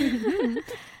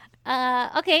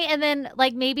 Okay, and then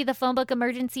like maybe the phone book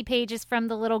emergency page is from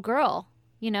the little girl.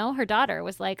 You know, her daughter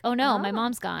was like, oh no, my Oh.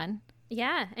 mom's gone.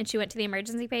 Yeah. And she went to the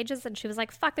emergency pages and she was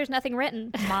like, fuck, there's nothing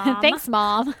written. Mom. Thanks,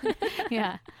 Mom.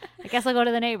 Yeah, I guess I'll go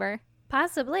to the neighbor.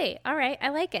 Possibly. All right. I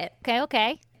like it.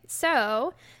 Okay.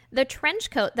 So the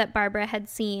trench coat that Barbara had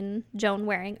seen Joan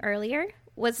wearing earlier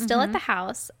was still at the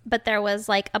house, but there was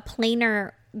like a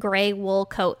plainer gray wool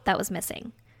coat that was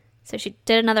missing. So she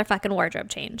did another fucking wardrobe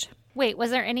change. Wait,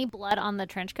 was there any blood on the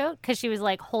trench coat? Because she was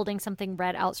like holding something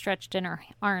red outstretched in her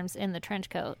arms in the trench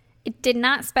coat. It did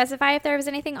not specify if there was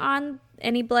any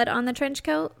blood on the trench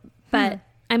coat, but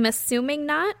I'm assuming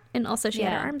not. And also she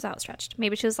had her Yeah. arms outstretched.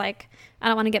 Maybe she was like, I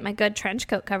don't want to get my good trench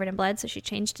coat covered in blood, so she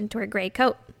changed into her gray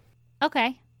coat.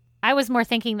 Okay. I was more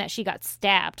thinking that she got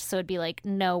stabbed, so it'd be like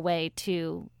no way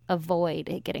to avoid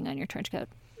it getting on your trench coat.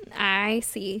 I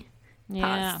see.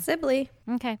 Yeah. Possibly.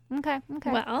 Okay.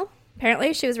 Well,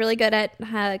 apparently she was really good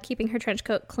at keeping her trench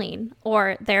coat clean,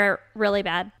 or they're really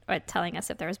bad at telling us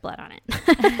if there was blood on it.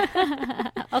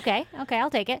 Okay, I'll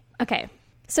take it. Okay.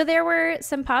 So there were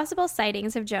some possible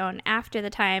sightings of Joan after the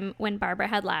time when Barbara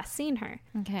had last seen her.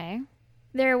 Okay.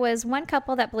 There was one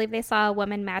couple that believed they saw a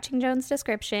woman matching Joan's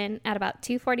description at about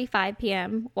 2:45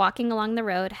 p.m. walking along the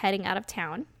road heading out of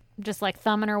town. Just like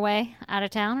thumbing her way out of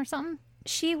town or something?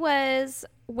 She was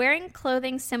wearing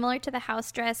clothing similar to the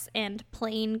house dress and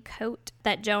plain coat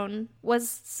that Joan was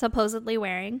supposedly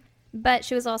wearing, but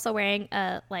she was also wearing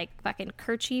a like fucking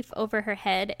kerchief over her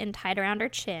head and tied around her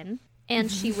chin, and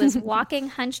she was walking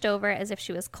hunched over as if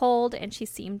she was cold, and she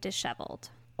seemed disheveled.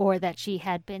 Or that she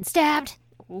had been stabbed?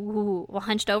 Ooh, well,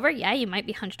 hunched over? Yeah, you might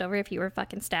be hunched over if you were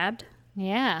fucking stabbed.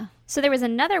 Yeah. So there was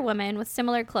another woman with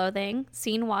similar clothing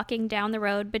seen walking down the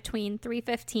road between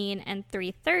 3:15 and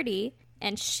 3:30,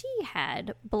 and she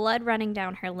had blood running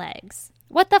down her legs.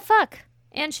 What the fuck?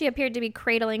 And she appeared to be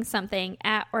cradling something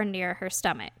at or near her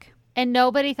stomach. And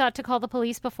nobody thought to call the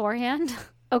police beforehand?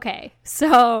 Okay,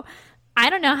 so I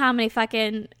don't know how many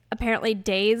fucking apparently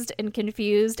dazed and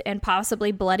confused and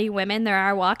possibly bloody women there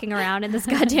are walking around in this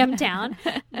goddamn town,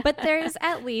 but there's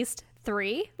at least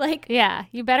 3. Like, Yeah,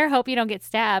 you better hope you don't get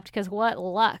stabbed, because what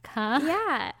luck, huh?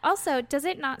 yeah. Also, does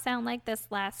it not sound like this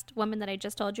last woman that I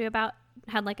just told you about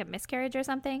had like a miscarriage or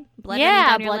something? Blood running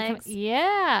down your legs,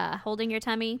 yeah. holding your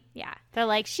tummy? Yeah. They're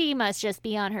like, she must just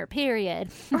be on her period.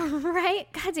 Right?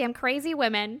 Goddamn crazy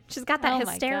women. She's got that Oh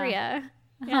my hysteria.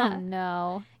 Oh, Yeah.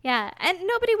 no. Yeah. And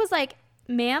nobody was like,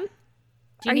 ma'am,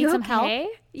 Do you are need you some help? okay?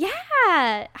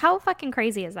 Yeah. How fucking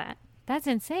crazy is that? That's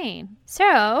insane.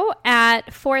 So at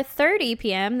 4:30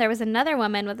 p.m., there was another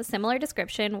woman with a similar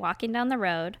description walking down the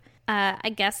road,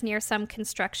 I guess near some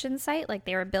construction site, like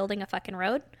they were building a fucking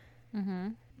road. Mm-hmm.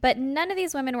 But none of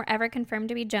these women were ever confirmed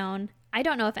to be Joan. I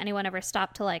don't know if anyone ever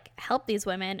stopped to like help these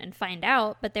women and find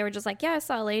out, but they were just like, yeah, I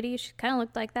saw a lady. She kind of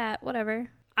looked like that. Whatever.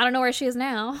 I don't know where she is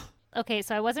now. Okay,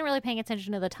 so I wasn't really paying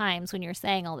attention to the times when you were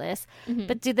saying all this, Mm-hmm.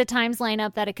 but did the times line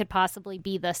up that it could possibly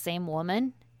be the same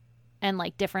woman and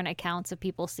like different accounts of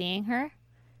people seeing her?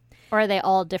 Or are they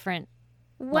all different?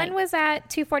 One Like- was at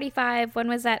 2:45, one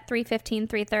was at 3:15,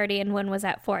 3:30, and one was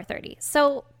at 4:30.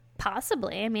 So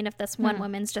possibly, I mean, if this one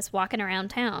woman's just walking around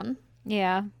town.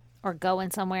 Yeah. Or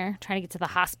going somewhere, trying to get to the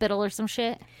hospital or some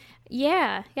shit.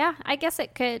 Yeah, I guess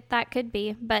that could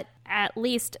be, but at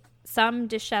least some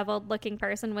disheveled looking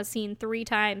person was seen 3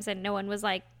 times and no one was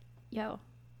like, yo,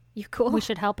 you cool? We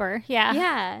should help her. Yeah.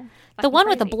 Yeah. The Fucking one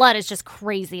with the crazy. blood is just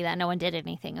crazy that no one did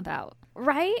anything about.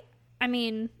 Right? I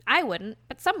mean, I wouldn't,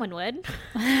 but someone would.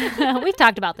 We've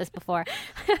talked about this before.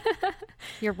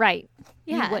 You're right.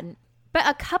 Yeah. You wouldn't. But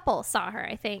a couple saw her,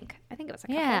 I think. I think it was a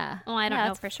couple. Yeah. Oh, I don't Yeah, know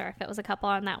that's- for sure if it was a couple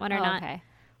on that one or Oh, not. okay.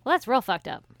 Well, that's real fucked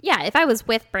up. Yeah, if I was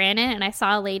with Brandon and I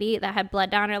saw a lady that had blood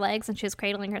down her legs and she was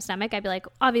cradling her stomach, I'd be like,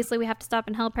 obviously we have to stop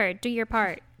and help her. Do your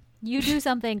part. You do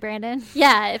something, Brandon.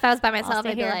 Yeah, if I was by myself,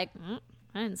 stay I'd be here. like,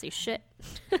 I didn't see shit.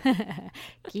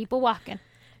 Keep a walking.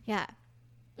 Yeah.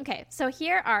 Okay, so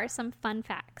here are some fun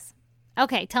facts.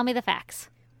 Okay, tell me the facts.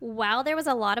 While there was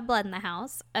a lot of blood in the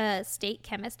house, a state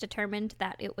chemist determined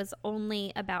that it was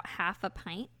only about half a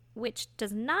pint which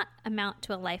does not amount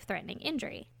to a life-threatening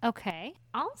injury. Okay.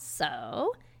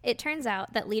 Also, it turns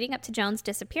out that leading up to Joan's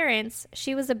disappearance,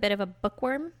 she was a bit of a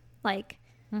bookworm. Like,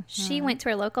 she went to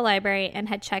her local library and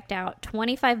had checked out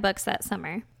 25 books that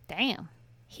summer. Damn.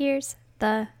 Here's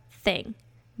the thing.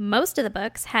 Most of the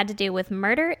books had to do with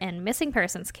murder and missing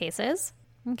persons cases.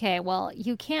 Okay, well,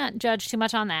 you can't judge too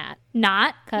much on that.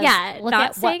 Not Look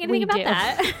at saying what we anything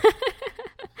about do.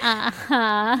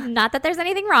 that. Not that there's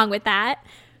anything wrong with that.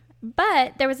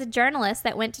 But there was a journalist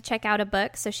that went to check out a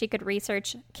book so she could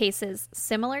research cases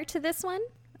similar to this one.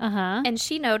 Uh-huh. And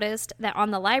she noticed that on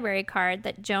the library card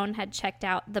that Joan had checked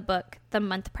out the book the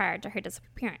month prior to her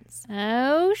disappearance.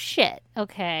 Oh, shit.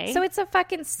 Okay. So it's a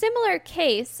fucking similar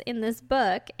case in this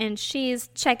book, and she's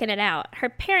checking it out. Her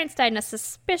parents died in a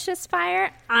suspicious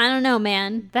fire. I don't know,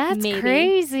 man. That's Maybe.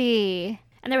 crazy.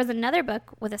 And there was another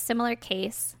book with a similar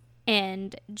case,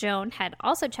 and Joan had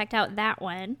also checked out that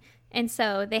one. And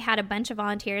so they had a bunch of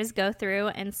volunteers go through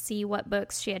and see what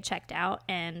books she had checked out.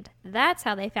 And that's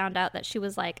how they found out that she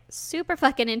was like super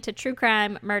fucking into true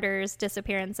crime, murders,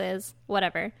 disappearances,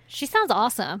 whatever. She sounds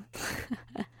awesome.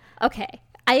 Okay,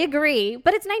 I agree.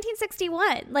 But it's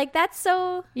 1961. Like, that's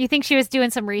so... You think she was doing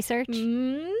some research? Possibly.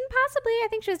 I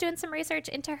think she was doing some research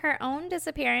into her own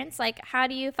disappearance. Like, how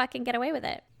do you fucking get away with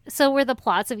it? So were the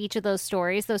plots of each of those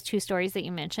stories, those two stories that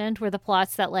you mentioned, were the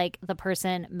plots that like the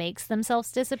person makes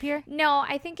themselves disappear? No,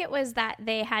 I think it was that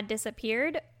they had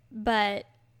disappeared, but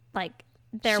like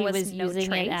there She was no using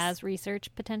trace. it as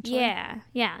research potentially.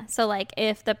 Yeah. So like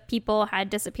if the people had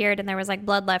disappeared and there was like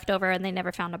blood left over and they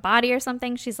never found a body or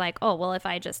something, she's like, oh, well, if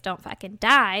I just don't fucking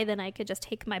die, then I could just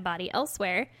take my body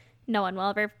elsewhere. No one will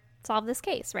ever solve this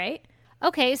case, right?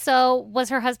 Okay, so was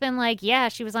her husband like, yeah,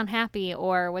 she was unhappy,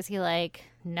 or was he like,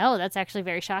 no, that's actually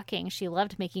very shocking. She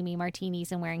loved making me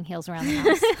martinis and wearing heels around the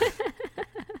house.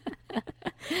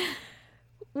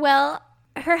 Well,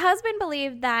 her husband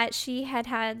believed that she had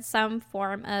had some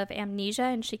form of amnesia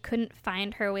and she couldn't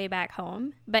find her way back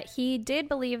home. But he did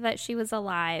believe that she was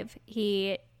alive.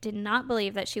 He did not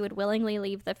believe that she would willingly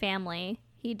leave the family.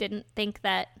 He didn't think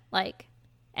that, like,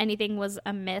 anything was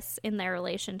amiss in their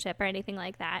relationship or anything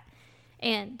like that.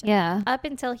 And Yeah. up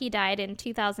until he died in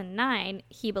 2009,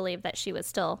 he believed that she was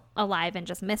still alive and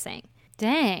just missing.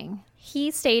 Dang.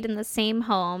 He stayed in the same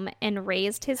home and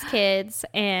raised his kids,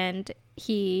 and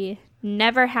he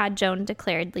never had Joan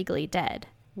declared legally dead.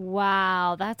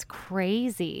 Wow, that's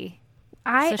crazy.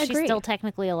 I So agree. she's still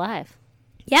technically alive.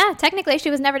 Yeah, technically she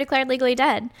was never declared legally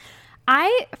dead.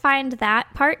 I find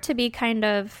that part to be kind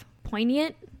of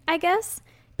poignant, I guess,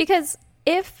 because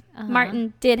if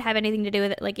Martin did have anything to do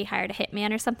with it, like he hired a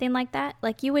hitman or something like that,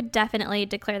 like you would definitely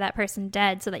declare that person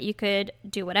dead so that you could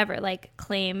do whatever, like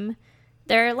claim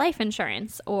their life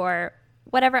insurance or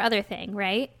whatever other thing,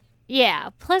 right?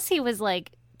 Yeah, plus he was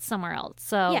like somewhere else.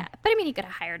 So Yeah, but I mean, you could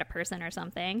have hired a person or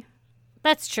something.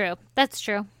 That's true. That's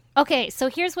true. Okay, so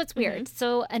here's what's weird.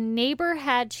 So a neighbor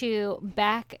had to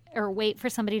back or wait for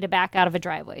somebody to back out of a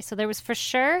driveway. So there was for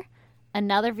sure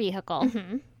another vehicle.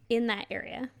 In that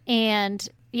area. And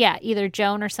yeah, either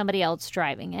Joan or somebody else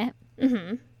driving it.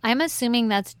 I'm assuming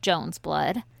that's Joan's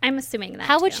blood. I'm assuming that.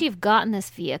 How would too. she have gotten this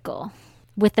vehicle?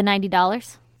 With the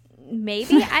 $90?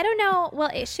 Maybe. I don't know.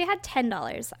 Well, she had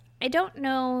 $10. I don't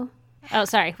know. Oh,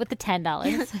 sorry, with the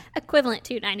 $10. Equivalent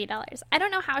to $90. I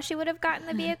don't know how she would have gotten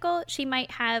the vehicle. She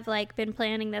might have like been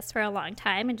planning this for a long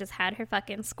time and just had her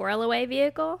fucking squirrel away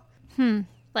vehicle.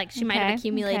 Like she might have Okay,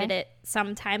 accumulated okay. it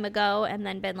some time ago and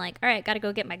then been like, all right, got to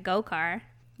go get my go car.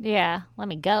 Yeah, let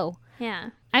me go. Yeah.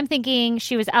 I'm thinking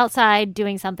she was outside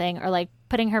doing something or like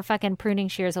putting her fucking pruning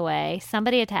shears away.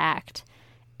 Somebody attacked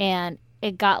and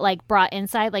it got like brought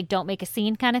inside, like don't make a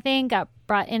scene kind of thing, got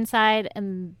brought inside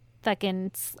and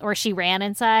fucking, or she ran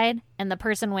inside and the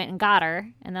person went and got her.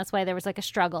 And that's why there was like a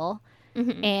struggle.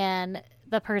 And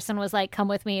the person was like, come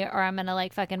with me or I'm going to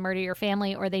like fucking murder your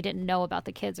family, or they didn't know about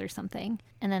the kids or something.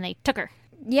 And then they took her.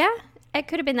 Yeah. It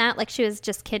could have been that. Like she was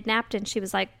just kidnapped and she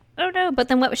was like, oh no. But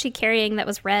then what was she carrying that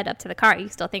was red up to the car? You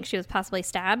still think she was possibly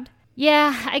stabbed?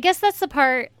 Yeah, I guess that's the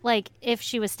part, like, if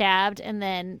she was stabbed and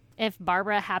then if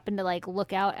Barbara happened to, like,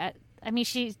 look out at... I mean,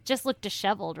 she just looked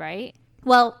disheveled, right?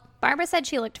 Well, Barbara said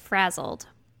she looked frazzled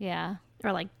Yeah.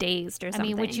 or like dazed or I something.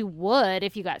 mean, which you would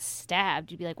if you got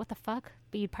stabbed. You'd be like, what the fuck?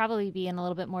 But you'd probably be in a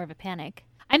little bit more of a panic.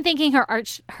 I'm thinking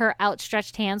her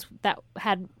outstretched hands that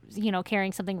had, you know,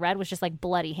 carrying something red was just, like,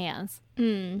 bloody hands.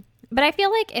 But I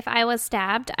feel like if I was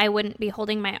stabbed, I wouldn't be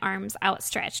holding my arms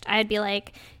outstretched. I'd be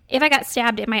like, if I got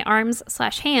stabbed in my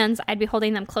arms/hands, I'd be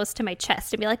holding them close to my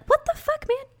chest and be like, what the fuck,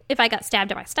 man? If I got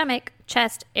stabbed in my stomach,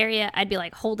 chest area, I'd be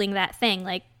like holding that thing,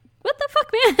 like what the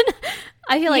fuck, man?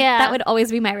 I feel like Yeah. that would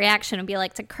always be my reaction, would be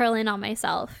like to curl in on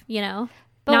myself, you know?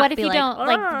 But Not what if be you like, don't,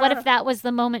 like, what "Argh." if that was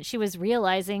the moment she was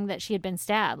realizing that she had been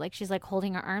stabbed? Like, she's like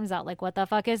holding her arms out, like, what the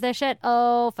fuck is this shit?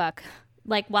 Oh, fuck.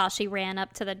 Like while she ran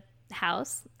up to the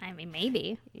house? I mean,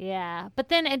 maybe. Yeah. But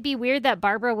then it'd be weird that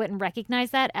Barbara wouldn't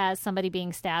recognize that as somebody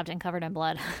being stabbed and covered in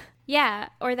blood. Yeah,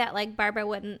 or that like Barbara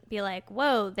wouldn't be like,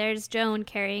 whoa, there's Joan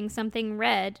carrying something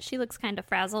red. She looks kind of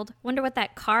frazzled. Wonder what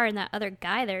that car and that other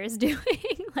guy there is doing.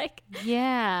 Like,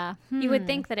 Yeah. you would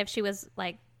think that if she was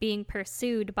like being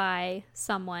pursued by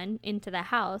someone into the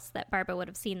house, that Barbara would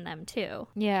have seen them too.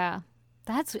 Yeah.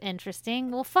 That's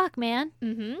interesting. Well, fuck, man.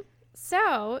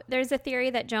 So, there's a theory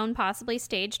that Joan possibly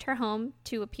staged her home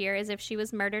to appear as if she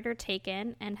was murdered or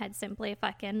taken and had simply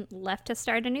fucking left to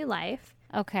start a new life.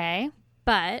 Okay.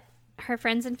 But her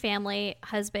friends and family,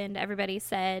 husband, everybody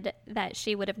said that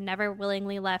she would have never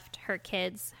willingly left her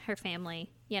kids, her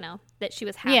family, you know, that she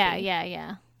was happy.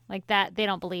 Yeah. Like that. They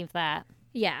don't believe that.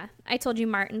 Yeah. I told you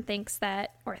Martin thinks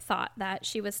that, or thought that,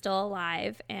 she was still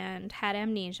alive and had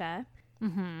amnesia.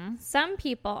 Some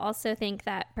people also think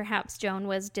that perhaps Joan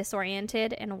was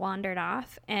disoriented and wandered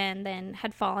off and then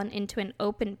had fallen into an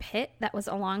open pit that was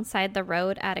alongside the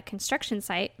road at a construction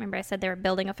site. Remember I said they were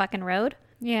building a fucking road?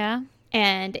 Yeah.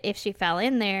 And if she fell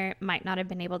in there, might not have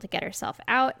been able to get herself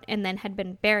out and then had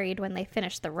been buried when they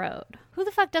finished the road. Who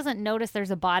the fuck doesn't notice there's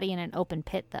a body in an open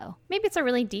pit, though? Maybe it's a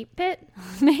really deep pit.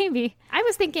 Maybe. I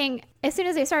was thinking as soon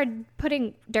as they started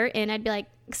putting dirt in, I'd be like,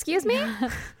 excuse me?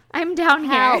 I'm down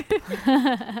here.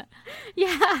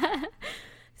 Yeah.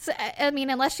 So, I mean,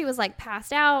 unless she was like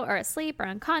passed out or asleep or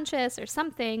unconscious or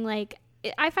something, like,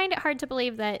 I find it hard to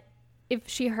believe that if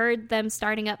she heard them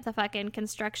starting up the fucking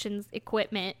construction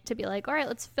equipment to be like, all right,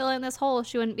 let's fill in this hole,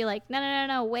 she wouldn't be like,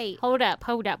 no, wait. Hold up.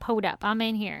 I'm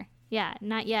in here. Yeah,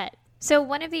 not yet. So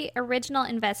one of the original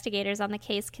investigators on the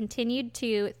case continued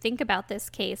to think about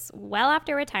this case well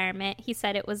after retirement. He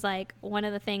said it was like one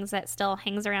of the things that still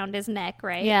hangs around his neck,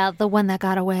 right? Yeah, the one that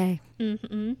got away.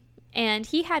 And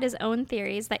he had his own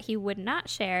theories that he would not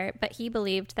share, but he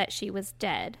believed that she was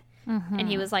dead. And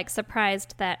he was like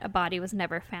surprised that a body was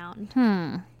never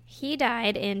found. He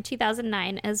died in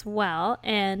 2009 as well,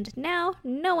 and now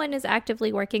no one is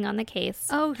actively working on the case.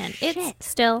 Oh, and shit. it's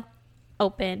still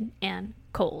open and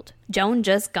cold. Joan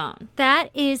just gone. That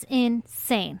is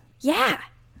insane. Yeah,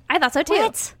 I thought so too.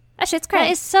 What? That shit's crazy.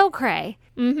 That is so cray.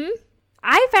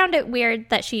 I found it weird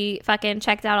that she fucking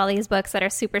checked out all these books that are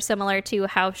super similar to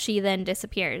how she then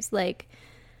disappears. Like,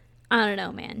 I don't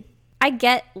know, man. I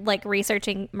get, like,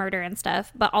 researching murder and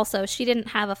stuff, but also she didn't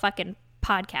have a fucking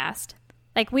podcast.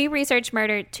 Like, we research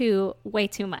murder too, way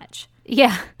too much.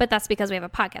 Yeah. But that's because we have a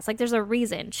podcast. Like, there's a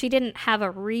reason. She didn't have a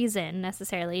reason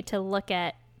necessarily to look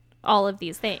at all of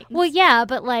these things. Well, yeah,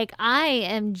 but like I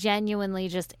am genuinely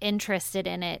just interested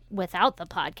in it without the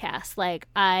podcast. Like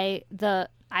I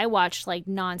watched like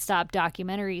nonstop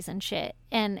documentaries and shit,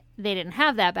 and they didn't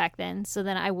have that back then. So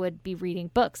then I would be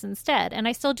reading books instead, and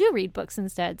I still do read books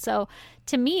instead. So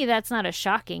to me, that's not as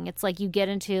shocking. It's like you get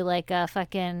into like a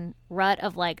fucking rut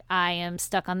of like I am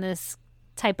stuck on this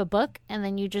type of book, and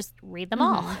then you just read them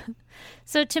all.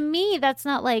 So to me, that's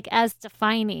not like as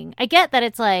defining. I get that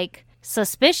it's like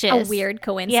suspicious, A weird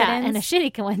coincidence. yeah, and a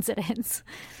shitty coincidence.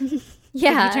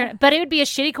 Yeah. But it would be a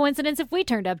shitty coincidence if we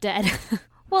turned up dead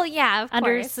Well, yeah, of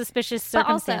under course. suspicious But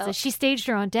also- circumstances. She staged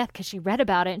her own death because she read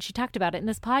about it and she talked about it in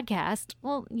this podcast.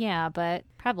 Well, yeah, but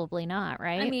probably not,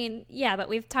 right? I mean, yeah, but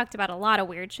we've talked about a lot of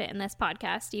weird shit in this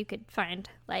podcast. You could find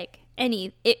like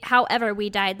however we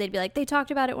died, they'd be like, they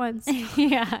talked about it once.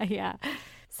 yeah.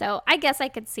 So I guess I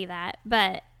could see that,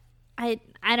 but I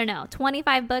don't know.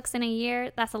 25 books in a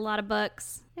year, that's a lot of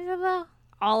books. Is it though?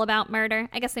 All about murder.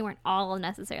 I guess they weren't all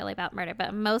necessarily about murder,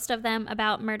 but most of them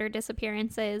about murder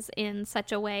disappearances in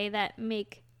such a way that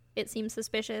make it seem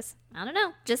suspicious. I don't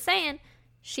know. Just saying.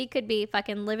 She could be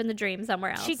fucking living the dream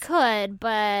somewhere else. She could,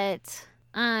 but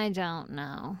I don't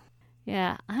know.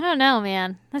 Yeah, I don't know,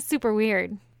 man. That's super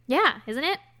weird. Yeah, isn't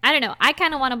it? I don't know. I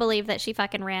kind of want to believe that she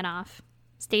fucking ran off,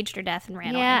 staged her death and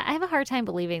ran away. Yeah, I have a hard time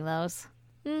believing those.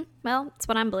 Well, it's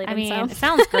what I'm believing. I mean, so. it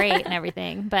sounds great and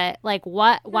everything, but like,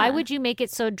 what? Why would you make it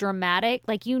so dramatic?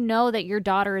 Like, you know that your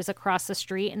daughter is across the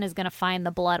street and is going to find the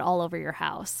blood all over your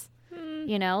house.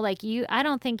 You know, like I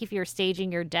don't think if you're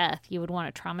staging your death, you would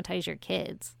want to traumatize your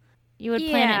kids. You would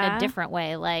plan it in Yeah. a different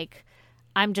way. Like,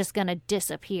 I'm just going to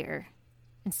disappear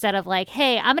instead of like,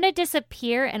 hey, I'm going to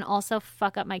disappear and also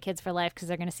fuck up my kids for life because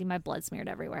they're going to see my blood smeared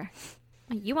everywhere.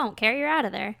 You won't care. You're out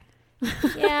of there.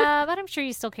 Yeah, but I'm sure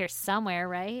you still care somewhere,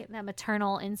 right? That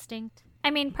maternal instinct.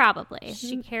 I mean, probably.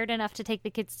 She cared enough to take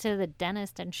the kids to the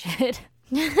dentist and shit.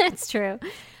 That's true.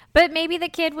 But maybe the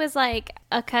kid was like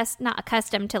not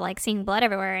accustomed to like seeing blood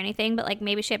everywhere or anything, but like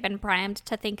maybe she had been primed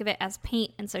to think of it as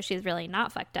paint, and so she's really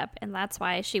not fucked up, and that's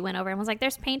why she went over and was like,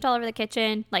 "There's paint all over the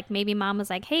kitchen." Like maybe mom was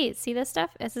like, "Hey, see this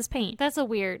stuff? This is paint." That's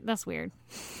weird.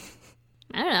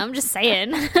 I don't know. I'm just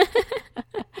saying.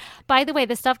 By the way,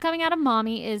 the stuff coming out of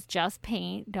mommy is just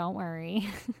paint. Don't worry.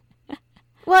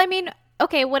 Well, I mean,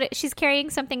 okay, she's carrying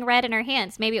something red in her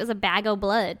hands. Maybe it was a bag of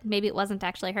blood. Maybe it wasn't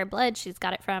actually her blood. She's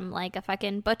got it from like a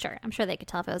fucking butcher. I'm sure they could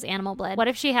tell if it was animal blood. What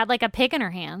if she had like a pig in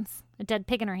her hands? A dead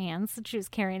pig in her hands and she was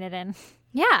carrying it in.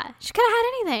 Yeah, she could have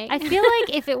had anything. I feel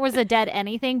like if it was a dead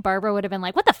anything, Barbara would have been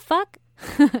like, "What the fuck?"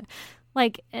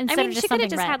 Like instead of just she could something have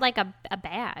just red. had like a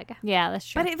bag. Yeah, that's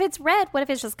true. But if it's red, what if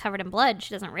it's just covered in blood?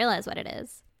 She doesn't realize what it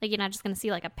is. Like, you're not just going to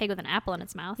see like a pig with an apple in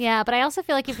its mouth. Yeah, but I also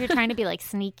feel like if you're trying to be like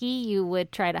sneaky, you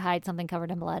would try to hide something covered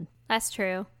in blood. That's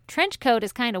true. Trench coat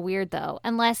is kind of weird though,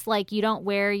 unless like you don't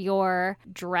wear your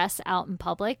dress out in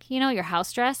public, you know, your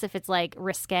house dress. If it's like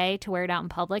risque to wear it out in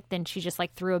public, then she just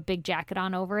like threw a big jacket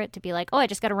on over it to be like, "Oh, I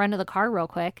just got to run to the car real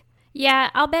quick." Yeah,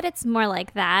 I'll bet it's more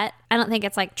like that. I don't think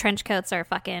it's like trench coats are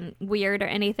fucking weird or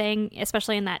anything,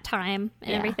 especially in that time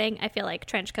and everything. I feel like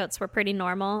trench coats were pretty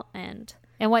normal, and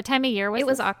what time of year was it?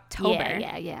 Was this? October.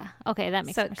 Yeah. Okay, that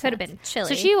makes so more it could have sense. been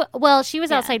chilly. So she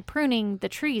was outside pruning the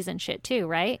trees and shit too,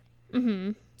 right?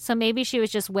 Mm-hmm. So maybe she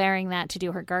was just wearing that to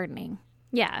do her gardening.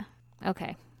 Yeah.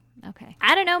 Okay.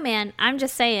 I don't know, man. I'm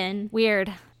just saying.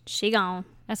 Weird. She gone.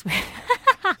 That's weird.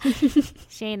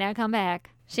 She ain't never come back.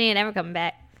 She ain't ever coming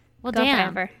back. Well, Go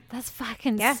damn. forever. That's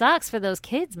fucking sucks for those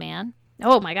kids, man.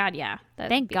 Oh my god, yeah.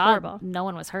 Thank God no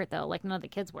one was hurt though. Like none of the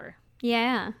kids were.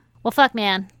 Yeah. Well, fuck,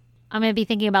 man. I'm gonna be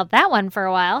thinking about that one for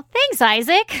a while. Thanks,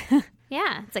 Isaac.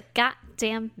 Yeah, it's a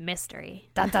goddamn mystery.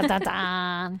 Dun, dun, dun,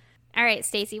 dun. All right,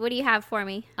 Stacey, what do you have for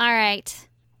me? All right.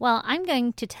 Well, I'm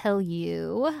going to tell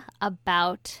you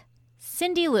about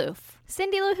Cindy Loof.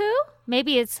 Cindy Lou Who?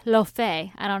 Maybe it's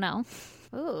Lofay. I don't know.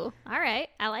 Ooh, all right.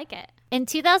 I like it. In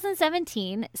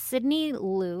 2017, Sydney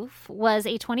Loof was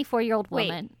a 24-year-old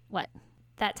woman. Wait. What?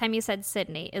 That time you said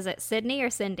Sydney. Is it Sydney or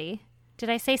Cindy? Did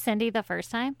I say Cindy the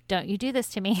first time? Don't you do this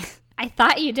to me. I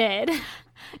thought you did.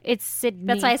 It's Sydney.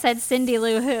 That's why I said Cindy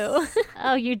Lou Who.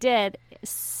 Oh, you did.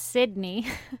 Sydney.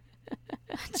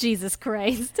 Jesus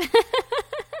Christ.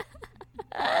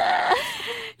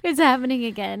 It's happening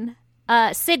again.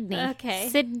 Sydney. Okay.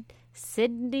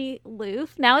 Sydney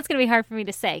Loof. Now it's going to be hard for me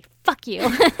to say. Fuck you.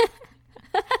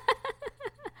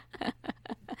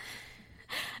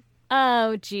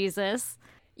 Oh, Jesus.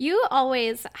 You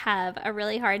always have a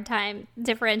really hard time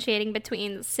differentiating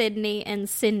between Sydney and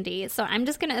Cindy. So I'm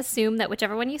just going to assume that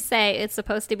whichever one you say, it's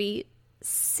supposed to be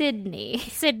Sydney.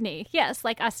 Sydney. Yes,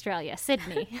 like Australia.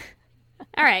 Sydney.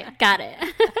 All right, got it.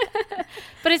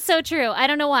 But it's so true. I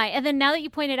don't know why. And then now that you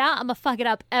point it out, I'm going to fuck it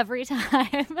up every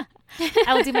time.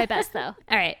 I will do my best, though.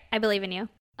 All right, I believe in you.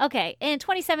 Okay. In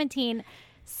 2017,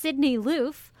 Sydney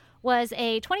Loof was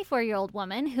a 24-year-old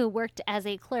woman who worked as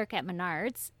a clerk at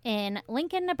Menards in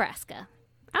Lincoln, Nebraska.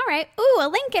 All right. Ooh, a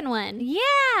Lincoln one.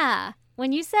 Yeah.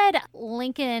 When you said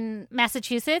Lincoln,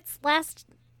 Massachusetts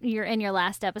in your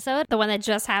last episode. The one that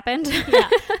just happened? Yeah.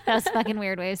 That was a fucking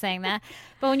weird way of saying that.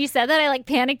 But when you said that, I like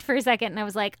panicked for a second and I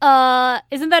was like,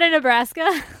 isn't that in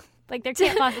Nebraska? Like there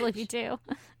can't possibly be two.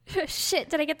 Shit,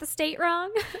 did I get the state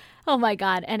wrong? Oh my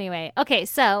God. Anyway. Okay.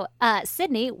 So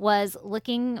Sydney was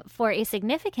looking for a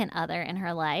significant other in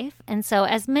her life. And so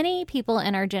as many people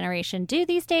in our generation do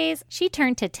these days, she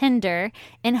turned to Tinder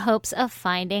in hopes of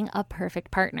finding a perfect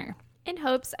partner. In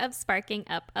hopes of sparking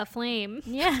up a flame.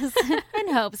 Yes.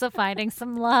 In hopes of finding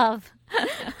some love.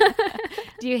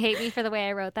 Do you hate me for the way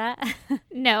I wrote that?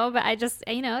 No, but I just,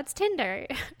 it's Tinder.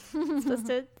 It's supposed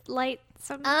to light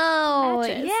some Oh,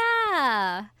 matches.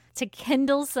 yeah. To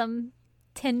kindle some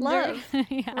Tinder. Love.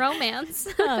 Yeah. Romance.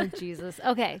 Oh, Jesus.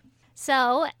 Okay.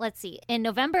 So let's see. In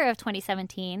November of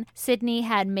 2017, Sydney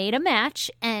had made a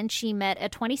match and she met a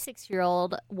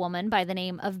 26-year-old woman by the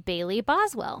name of Bailey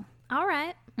Boswell. All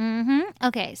right.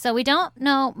 Okay. So we don't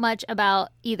know much about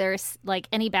either like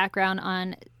any background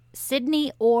on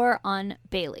Sydney or on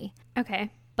Bailey. Okay.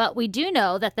 But we do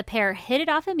know that the pair hit it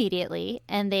off immediately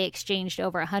and they exchanged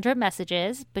over 100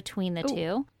 messages between the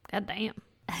two. God damn.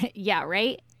 Yeah,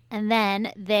 right? And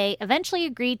then they eventually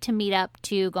agreed to meet up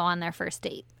to go on their first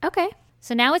date. Okay.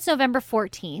 So now it's November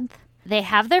 14th. They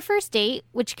have their first date,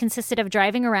 which consisted of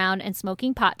driving around and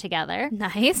smoking pot together.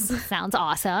 Nice. Sounds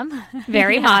awesome.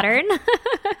 Very modern.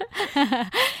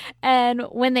 And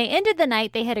when they ended the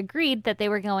night, they had agreed that they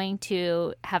were going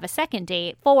to have a second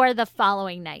date for the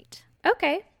following night.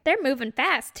 Okay. They're moving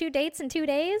fast. 2 dates in 2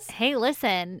 days? Hey,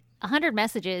 listen, 100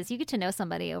 messages. You get to know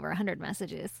somebody over 100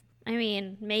 messages. I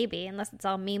mean, maybe, unless it's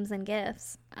all memes and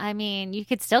gifs. I mean, you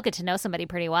could still get to know somebody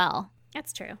pretty well.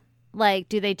 That's true. Like,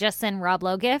 do they just send Rob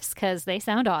Lowe gifts? Because they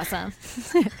sound awesome.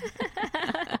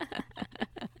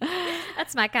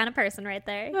 That's my kind of person right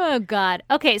there. Oh, God.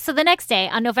 Okay, so the next day,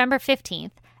 on November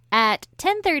 15th, at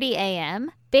 10:30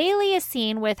 a.m., Bailey is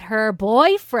seen with her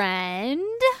boyfriend.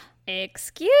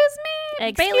 Excuse me?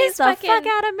 Excuse Bailey's the fuck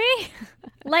out of me.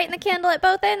 lighting the candle at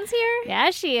both ends here?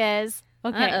 Yeah, she is.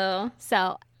 Okay. Uh-oh.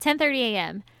 So, 10:30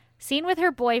 a.m., seen with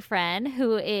her boyfriend,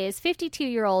 who is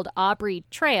 52-year-old Aubrey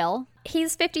Trail.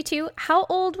 He's 52. How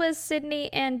old was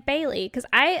Sydney and Bailey? Because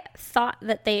I thought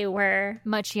that they were...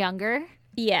 Much younger.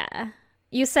 Yeah.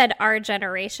 You said our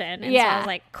generation. And so I was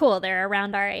like, cool, they're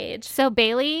around our age. So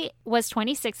Bailey was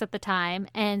 26 at the time,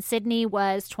 and Sydney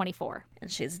was 24.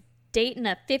 And she's dating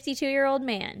a 52-year-old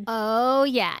man. Oh,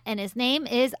 yeah. And his name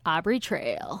is Aubrey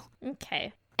Trail.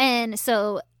 Okay. And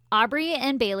so Aubrey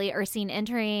and Bailey are seen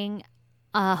entering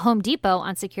Home Depot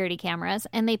on security cameras,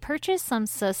 and they purchase some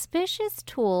suspicious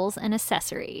tools and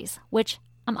accessories, which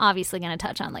I'm obviously going to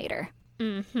touch on later.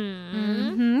 Can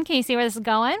you see where this is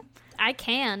going? I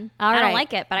can. All I right. don't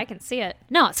like it, but I can see it.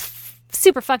 No, it's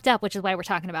super fucked up, which is why we're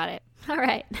talking about it. All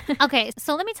right. Okay,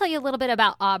 so let me tell you a little bit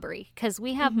about Aubrey, because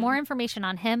we have more information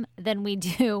on him than we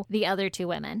do the other two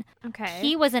women. Okay.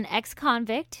 He was an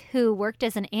ex-convict who worked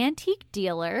as an antique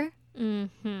dealer.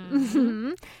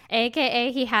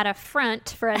 AKA he had a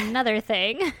front for another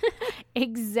thing.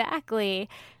 Exactly.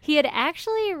 He had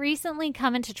actually recently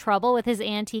come into trouble with his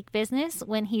antique business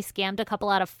when he scammed a couple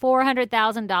out of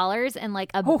 $400,000 in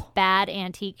like a bad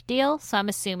antique deal. So I'm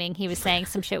assuming he was saying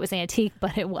some shit was antique,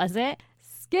 but it wasn't.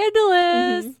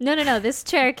 Scandalous. No. This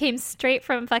chair came straight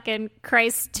from fucking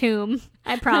Christ's tomb.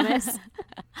 I promise.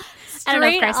 I don't know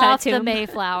if Straight Christ had a off the tomb.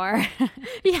 Mayflower.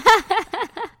 Yeah.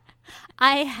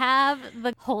 I have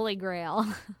the Holy Grail.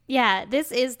 Yeah,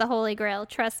 this is the Holy Grail.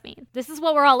 Trust me. This is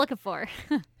what we're all looking for.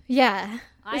 Yeah.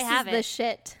 I This have is the it.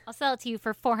 shit. I'll sell it to you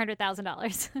for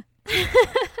 $400,000.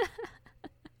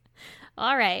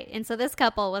 All right. And so this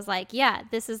couple was like, yeah,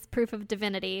 this is proof of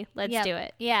divinity. Let's Yep. do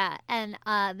it. Yeah, and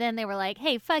then they were like,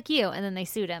 "Hey, fuck you," and then they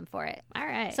sued him for it. All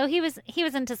right. So he was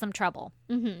into some trouble.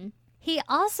 mm-hmm. He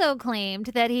also claimed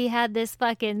that he had this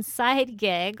fucking side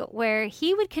gig where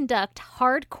he would conduct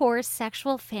hardcore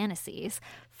sexual fantasies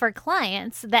for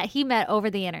clients that he met over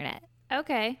the internet.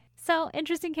 Okay. So,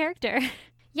 interesting character.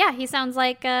 Yeah, he sounds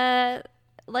like a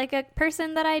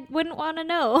person that I wouldn't want to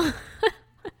know.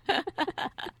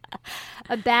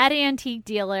 A bad antique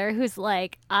dealer who's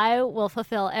like, "I will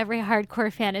fulfill every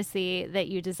hardcore fantasy that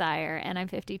you desire," and I'm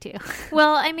 52.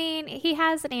 Well, I mean, he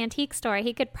has an antique store.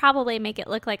 He could probably make it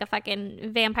look like a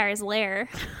fucking vampire's lair.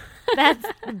 That's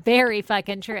very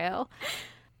fucking true.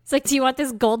 It's like, do you want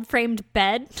this gold-framed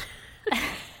bed?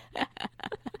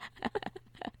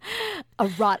 A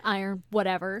wrought iron,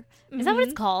 whatever. Is that what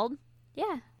it's called?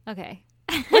 Yeah. Okay.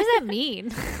 What does that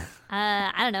mean?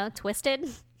 I don't know. Twisted?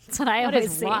 That's what I What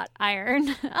always is see. wrought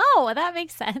iron? Oh, that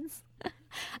makes sense.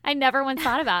 I never once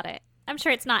thought about it. I'm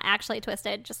sure it's not actually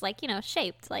twisted, just like,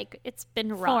 shaped. Like it's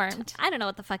been wrought. Formed. I don't know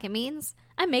what the fuck it means.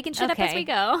 I'm making shit up as Okay. we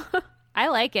go. I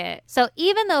like it. So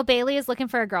even though Bailey is looking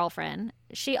for a girlfriend,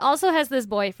 she also has this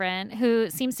boyfriend who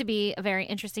seems to be a very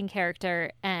interesting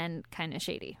character and kind of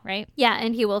shady, right? Yeah,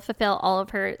 and he will fulfill all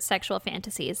of her sexual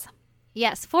fantasies.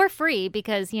 Yes, for free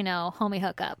because, homie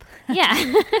hookup. Yeah.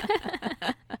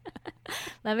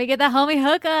 Let me get the homie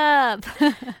hookup.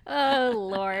 Oh,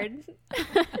 Lord.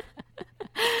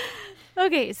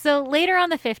 Okay, so later on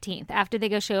the 15th, after they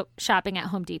go shopping at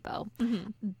Home Depot,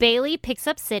 Bailey picks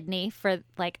up Sydney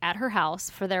at her house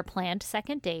for their planned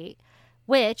second date,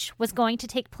 which was going to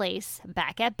take place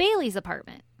back at Bailey's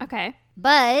apartment. Okay.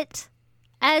 But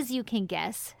as you can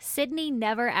guess, Sydney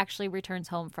never actually returns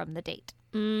home from the date.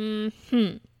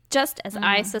 Just as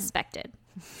I suspected.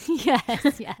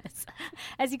 Yes.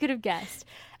 As you could have guessed.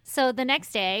 So the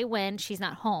next day, when she's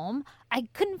not home, I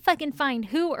couldn't fucking find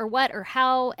who or what or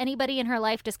how anybody in her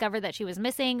life discovered that she was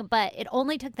missing, but it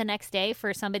only took the next day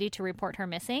for somebody to report her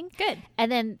missing. Good.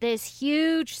 And then this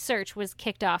huge search was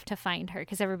kicked off to find her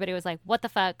because everybody was like, what the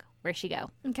fuck? Where'd she go?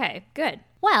 Okay, good.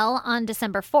 Well, on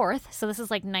December 4th, so this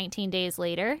is like 19 days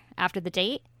later after the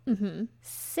date,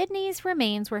 Sydney's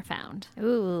remains were found.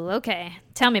 Ooh, okay.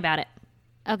 Tell me about it.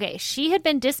 Okay, she had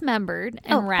been dismembered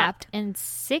and Oh, wrapped in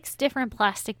 6 different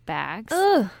plastic bags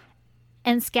Ugh.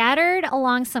 and scattered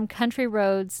along some country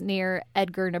roads near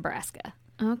Edgar, Nebraska.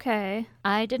 Okay.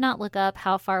 I did not look up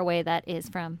how far away that is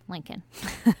from Lincoln.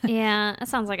 Yeah, that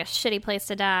sounds like a shitty place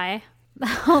to die.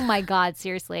 Oh my God,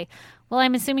 seriously. Well,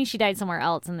 I'm assuming she died somewhere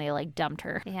else and they dumped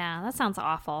her. Yeah, that sounds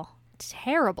awful.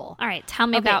 terrible. All right, tell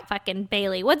me about fucking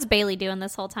Bailey. What's Bailey doing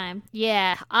this whole time?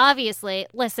 Yeah, obviously.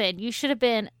 Listen, you should have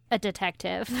been a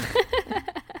detective.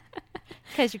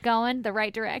 Because you're going the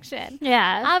right direction.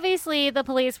 Yeah. Obviously, the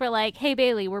police were like, hey,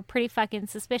 Bailey, we're pretty fucking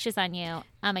suspicious on you.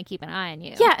 I'm going to keep an eye on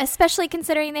you. Yeah, especially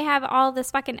considering they have all this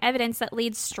fucking evidence that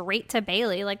leads straight to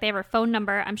Bailey. Like, they have her phone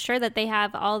number. I'm sure that they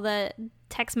have all the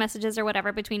text messages or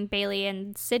whatever between Bailey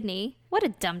and Sydney. What a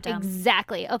dum-dum.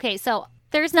 Exactly. Okay, so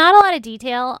there's not a lot of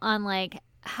detail on, like,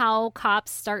 how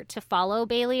cops start to follow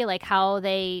Bailey, like how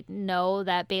they know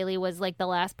that Bailey was like the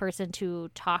last person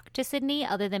to talk to Sydney,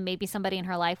 other than maybe somebody in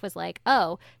her life was like,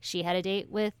 oh, she had a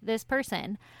date with this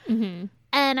person. Mm-hmm.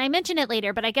 And I mentioned it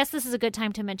later, but I guess this is a good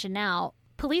time to mention now.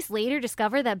 Police later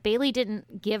discovered that Bailey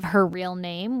didn't give her real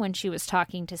name when she was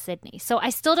talking to Sydney. So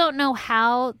I still don't know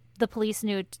how the police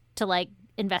knew to like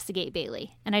investigate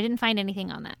Bailey, and I didn't find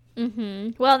anything on that.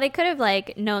 Mm-hmm. Well, they could have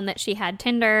like known that she had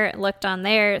Tinder, looked on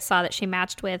there, saw that she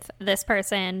matched with this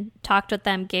person, talked with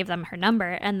them, gave them her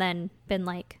number, and then been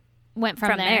like went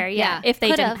from there. Yeah, if they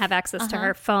Could didn't have access to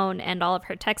her phone and all of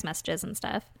her text messages and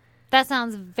stuff. That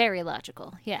sounds very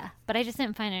logical. Yeah, but I just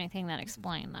didn't find anything that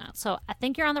explained that. So I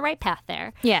think you're on the right path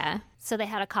there. Yeah. So they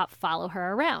had a cop follow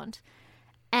her around,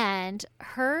 and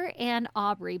her and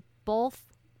Aubrey both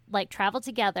like traveled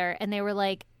together, and they were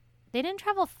like, they didn't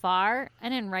travel far. I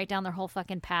didn't write down their whole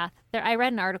fucking path. I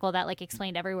read an article that like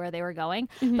explained everywhere they were going.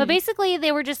 Mm-hmm. But basically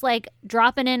they were just like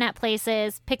dropping in at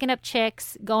places, picking up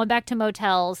chicks, going back to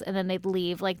motels, and then they'd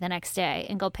leave like the next day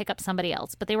and go pick up somebody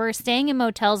else. But they were staying in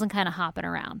motels and kind of hopping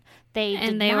around. They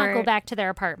did not go back to their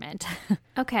apartment.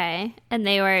 Okay. And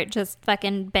they were just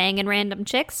fucking banging random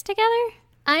chicks together?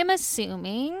 I'm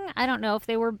assuming. I don't know if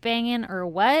they were banging or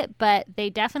what, but they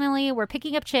definitely were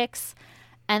picking up chicks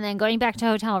and then going back to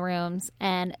hotel rooms,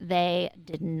 and they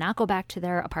did not go back to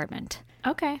their apartment.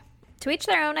 Okay. To each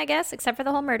their own, I guess, except for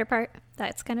the whole murder part.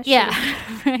 That's kind of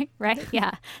shitty. Right?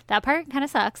 Yeah. That part kind of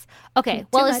sucks. Okay.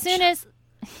 Well, as soon as...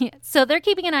 So they're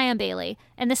keeping an eye on Bailey,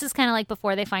 and this is kind of like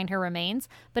before they find her remains.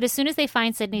 But as soon as they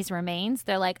find Sydney's remains,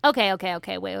 they're like, okay,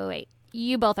 wait.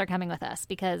 You both are coming with us,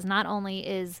 because not only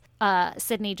is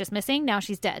Sydney just missing, now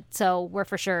she's dead. So we're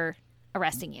for sure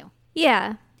arresting you.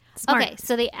 Yeah. Smart. Okay,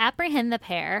 so they apprehend the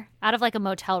pair out of like a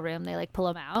motel room. They like pull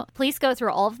them out. Police go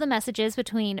through all of the messages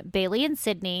between Bailey and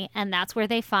Sydney, and that's where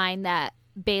they find that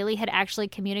Bailey had actually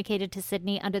communicated to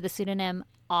Sydney under the pseudonym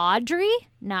Audrey,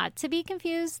 not to be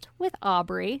confused with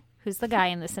Aubrey, who's the guy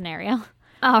in this scenario.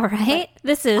 All right.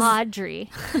 This is Audrey.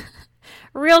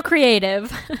 Real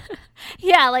creative.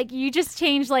 Yeah, like you just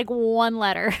changed like one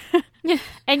letter.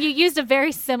 And you used a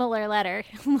very similar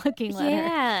looking letter.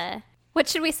 Yeah. What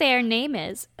should we say our name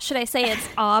is? Should I say it's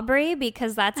Aubrey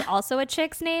because that's also a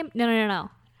chick's name? No.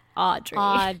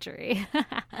 Audrey.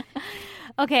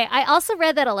 Okay, I also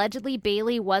read that allegedly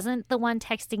Bailey wasn't the one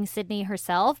texting Sydney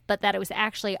herself, but that it was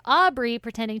actually Aubrey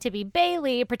pretending to be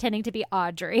Bailey, pretending to be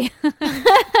Audrey.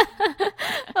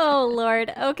 Oh,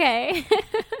 Lord. Okay.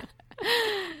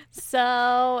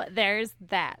 So there's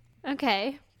that.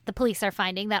 Okay. The police are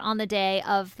finding that on the day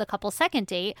of the couple's second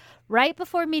date, right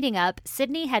before meeting up,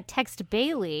 Sydney had texted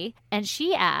Bailey and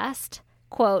she asked,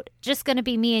 quote, just gonna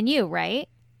be me and you, right?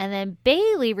 And then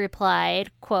Bailey replied,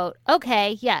 quote,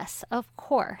 okay, yes, of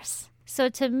course. So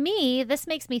to me, this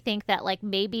makes me think that like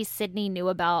maybe Sydney knew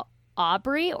about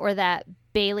Aubrey, or that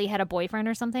Bailey had a boyfriend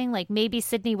or something. Like maybe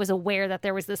Sydney was aware that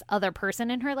there was this other person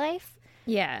in her life.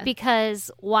 Yeah. Because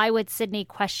why would Sydney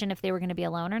question if they were going to be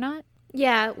alone or not?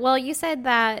 Yeah, well, you said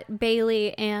that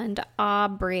Bailey and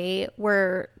Aubrey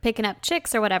were picking up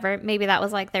chicks or whatever. Maybe that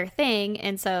was like their thing.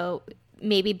 And so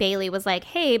maybe Bailey was like,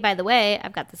 hey, by the way,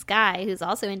 I've got this guy who's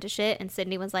also into shit. And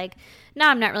Sydney was like, no,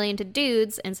 I'm not really into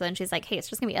dudes. And so then she's like, hey, it's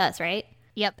just gonna be us, right?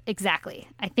 Yep, exactly.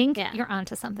 I think you're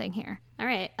onto something here. All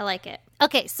right, I like it.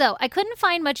 Okay, so I couldn't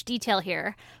find much detail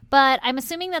here, but I'm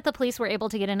assuming that the police were able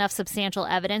to get enough substantial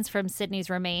evidence from Sydney's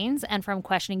remains and from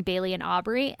questioning Bailey and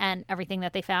Aubrey and everything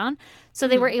that they found. So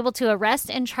they were able to arrest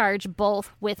and charge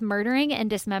both with murdering and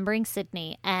dismembering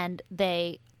Sydney, and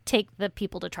they take the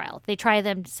people to trial. They try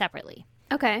them separately.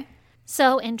 Okay.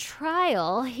 So in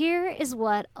trial, here is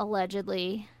what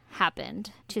allegedly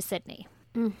happened to Sydney.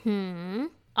 Mm-hmm.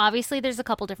 Obviously, there's a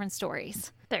couple different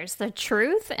stories. There's the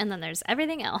truth, and then there's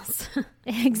everything else.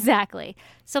 Exactly.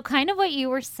 So kind of what you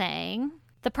were saying,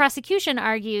 the prosecution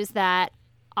argues that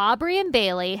Aubrey and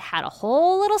Bailey had a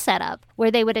whole little setup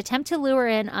where they would attempt to lure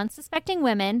in unsuspecting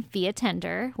women via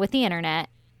Tinder with the internet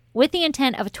with the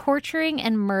intent of torturing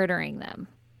and murdering them.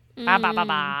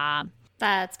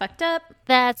 That's fucked up.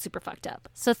 That's super fucked up.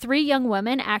 So 3 young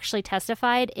women actually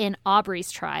testified in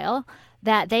Aubrey's trial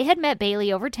that they had met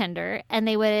Bailey over Tinder, and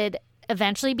they would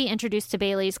eventually be introduced to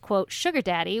Bailey's, quote, sugar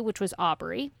daddy, which was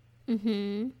Aubrey.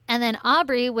 Mm-hmm. And then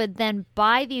Aubrey would then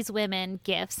buy these women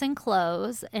gifts and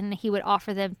clothes, and he would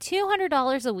offer them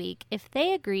 $200 a week if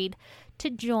they agreed to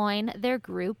join their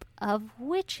group of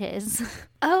witches.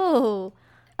 Oh,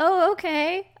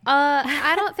 okay.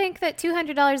 I don't think that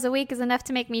 $200 a week is enough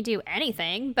to make me do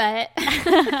anything, but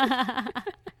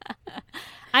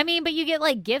I mean, but you get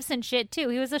like gifts and shit too.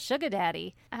 He was a sugar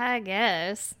daddy. I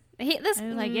guess. And he was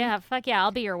like, yeah, fuck yeah,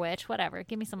 I'll be your witch. Whatever.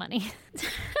 Give me some money.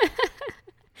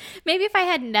 Maybe if I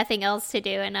had nothing else to do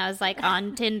and I was like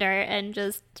on Tinder and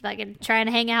just fucking trying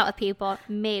to hang out with people,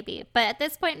 maybe. But at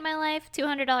this point in my life,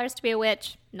 $200 to be a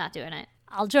witch, not doing it.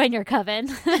 I'll join your coven.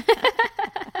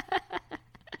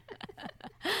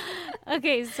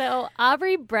 Okay, so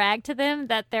Aubrey bragged to them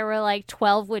that there were like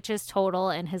 12 witches total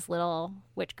in his little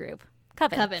witch group.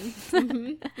 Coven.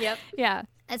 Mm-hmm. Yep. Yeah.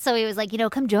 And so he was like,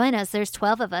 come join us. There's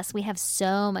 12 of us. We have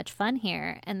so much fun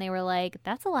here. And they were like,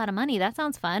 that's a lot of money. That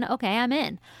sounds fun. Okay, I'm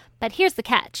in. But here's the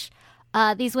catch.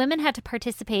 These women had to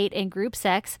participate in group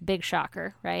sex. Big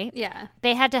shocker, right? Yeah.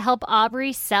 They had to help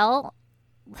Aubrey sell.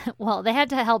 Well, they had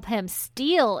to help him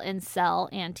steal and sell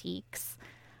antiques.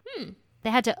 They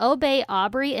had to obey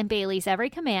Aubrey and Bailey's every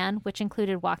command, which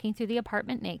included walking through the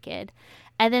apartment naked.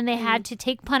 And then they had to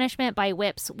take punishment by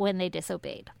whips when they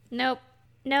disobeyed. Nope.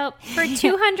 For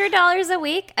 $200 a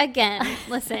week? Again,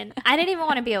 listen, I didn't even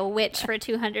want to be a witch for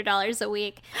 $200 a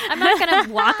week. I'm not going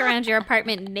to walk around your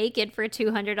apartment naked for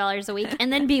 $200 a week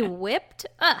and then be whipped.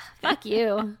 Ugh, fuck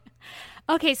you.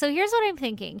 Okay, so here's what I'm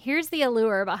thinking. Here's the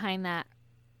allure behind that,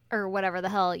 or whatever the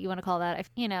hell you want to call that,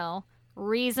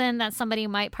 reason that somebody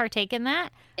might partake in that.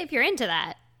 If you're into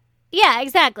that. Yeah,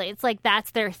 exactly. It's like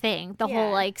that's their thing. The whole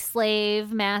Yeah. like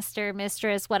slave, master,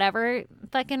 mistress, whatever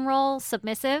fucking role,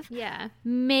 submissive. Yeah.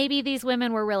 Maybe these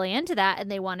women were really into that and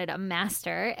they wanted a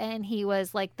master and he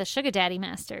was like the sugar daddy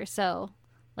master. So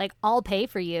like, I'll pay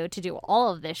for you to do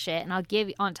all of this shit and I'll give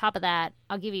you, on top of that,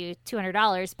 I'll give you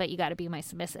 $200, but you got to be my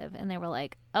submissive. And they were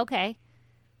like, okay.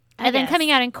 And then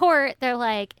coming out in court, they're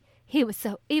like, he was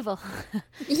so evil.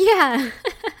 Yeah.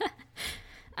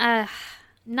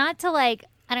 Not to like,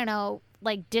 I don't know,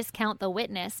 like discount the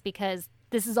witness because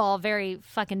this is all very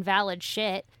fucking valid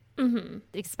shit,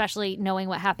 especially knowing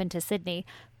what happened to Sydney.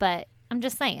 But I'm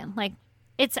just saying, like,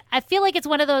 I feel like it's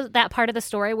one of those, that part of the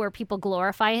story where people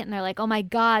glorify it and they're like, oh my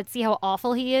God, see how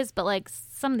awful he is. But like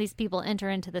some of these people enter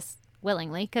into this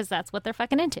willingly because that's what they're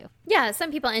fucking into. Yeah,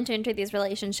 some people enter into these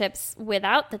relationships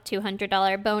without the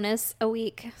 $200 bonus a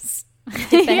week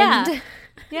stipend.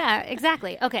 Yeah,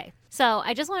 exactly. Okay. So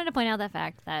I just wanted to point out the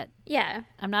fact that Yeah.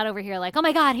 I'm not over here like, oh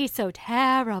my God, he's so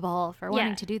terrible for wanting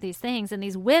Yeah. to do these things. And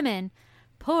these women,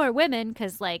 poor women,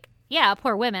 because like, yeah,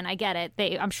 poor women, I get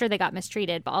it. I'm sure they got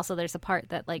mistreated, but also there's a part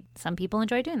that like some people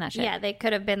enjoy doing that shit. Yeah, they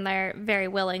could have been there very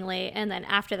willingly, and then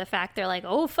after the fact, they're like,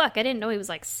 "Oh fuck, I didn't know he was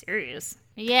like serious."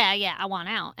 Yeah, I want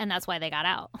out, and that's why they got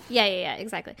out. Yeah,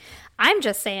 exactly. I'm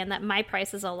just saying that my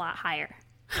price is a lot higher.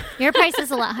 Your price is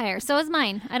a lot higher. So is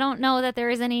mine. I don't know that there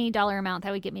is any dollar amount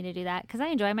that would get me to do that because I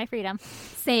enjoy my freedom.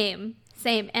 Same.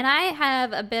 And I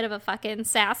have a bit of a fucking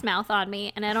sass mouth on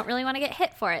me, and I don't really want to get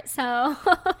hit for it. So,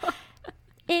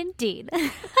 Indeed.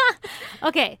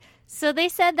 Okay. So they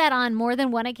said that on more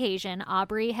than one occasion,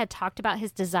 Aubrey had talked about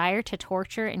his desire to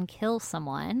torture and kill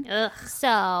someone. ugh.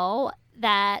 So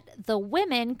that the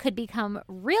women could become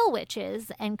real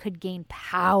witches and could gain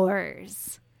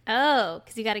powers. Oh,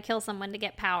 because you got to kill someone to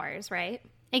get powers, right?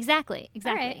 Exactly.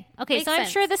 right. Okay, Makes so I'm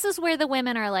sense. sure this is where the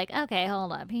women are like, okay,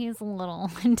 hold up. He's a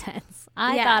little intense.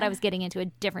 I Yeah. thought I was getting into a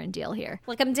different deal here.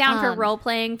 Like, I'm down for role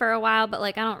playing for a while, but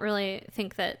like, I don't really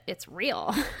think that it's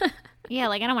real. Yeah,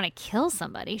 like I don't want to kill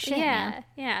somebody. Shit, man.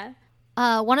 Yeah.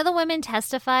 One of the women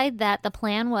testified that the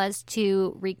plan was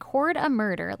to record a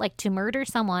murder, like to murder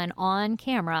someone on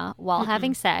camera while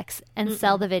having sex and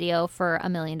sell the video for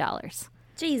 $1 million.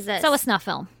 Jesus. So a snuff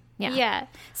film. Yeah. Yeah.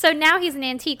 So now he's an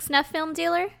antique snuff film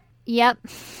dealer? Yep.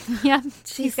 Yep.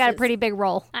 He's got a Jesus. pretty big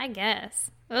role. I guess.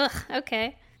 Ugh,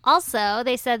 okay. Also,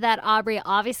 they said that Aubrey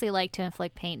obviously liked to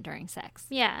inflict pain during sex.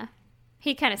 Yeah.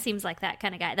 He kind of seems like that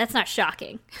kind of guy. That's not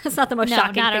shocking. That's not the most No,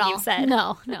 shocking not thing at all. you've said.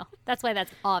 No. That's why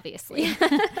that's obviously.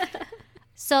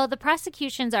 So the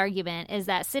prosecution's argument is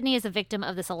that Sydney is a victim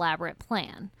of this elaborate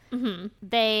plan. Mm-hmm.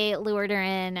 They lured her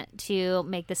in to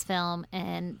make this film,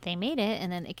 and they made it,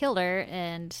 and then they killed her,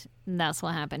 and that's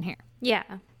what happened here. Yeah.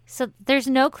 So there's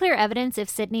no clear evidence if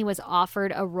Sydney was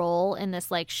offered a role in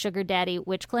this, like, sugar daddy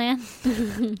witch clan.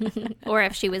 Or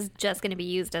if she was just going to be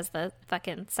used as the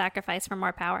fucking sacrifice for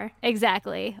more power.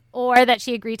 Exactly. Or that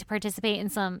she agreed to participate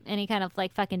in any kind of,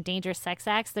 like, fucking dangerous sex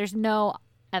acts. There's no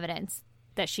evidence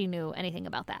that she knew anything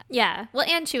about that. Yeah. Well,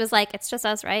 and she was like, it's just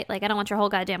us, right? Like, I don't want your whole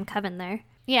goddamn coven there.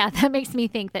 Yeah, that makes me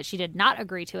think that she did not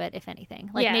agree to it, if anything.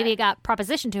 Like, Yeah. maybe it got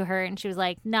propositioned to her, and she was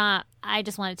like, nah, I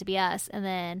just want it to be us. And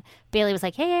then Bailey was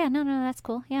like, hey, yeah, no, that's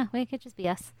cool. Yeah, we could just be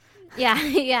us. Yeah.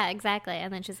 Yeah, exactly.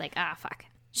 And then she's like, fuck.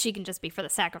 She can just be for the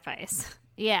sacrifice.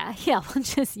 Yeah, we'll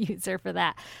just use her for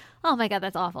that. Oh, my God,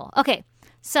 that's awful. Okay,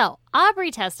 so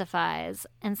Aubrey testifies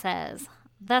and says,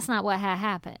 that's not what had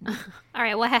happened. All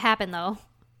right, what had happened, though?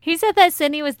 He said that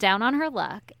Sydney was down on her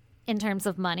luck in terms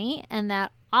of money and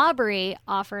that Aubrey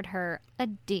offered her a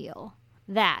deal.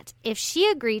 That if she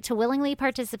agreed to willingly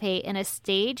participate in a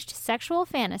staged sexual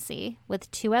fantasy with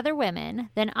 2 other women,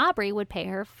 then Aubrey would pay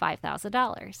her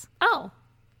 $5,000. Oh,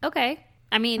 okay.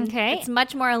 I mean, Okay. it's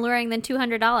much more alluring than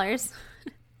 $200.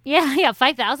 Yeah,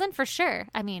 5,000 for sure.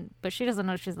 I mean, but she doesn't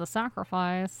know she's the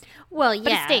sacrifice. Well, But it's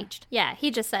yeah. staged. Yeah, he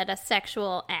just said a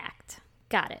sexual act.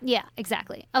 Got it. Yeah,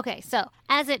 exactly. Okay, so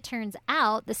as it turns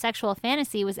out, the sexual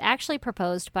fantasy was actually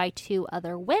proposed by 2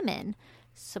 other women,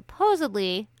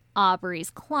 supposedly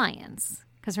Aubrey's clients.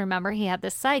 Because remember, he had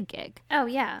this side gig. Oh,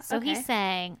 yeah. So okay. he's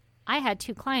saying, I had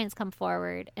 2 clients come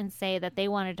forward and say that they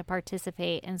wanted to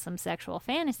participate in some sexual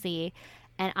fantasy,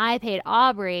 and I paid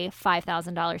Aubrey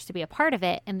 $5,000 to be a part of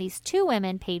it, and these 2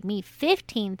 women paid me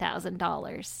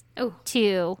 $15,000 Oh.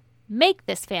 to make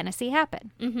this fantasy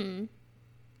happen. Mm-hmm.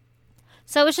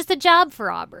 So it was just a job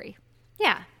for Aubrey.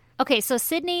 Yeah. Okay, so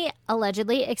Sydney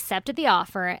allegedly accepted the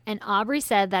offer, and Aubrey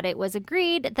said that it was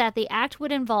agreed that the act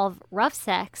would involve rough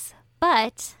sex,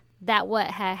 but that what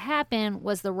had happened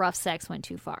was the rough sex went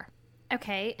too far.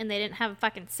 Okay, and they didn't have a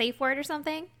fucking safe word or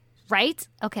something? Right?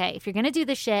 Okay, if you're going to do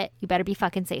this shit, you better be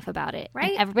fucking safe about it.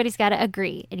 Right. And everybody's got to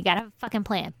agree, and you got to have a fucking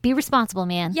plan. Be responsible,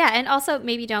 man. Yeah, and also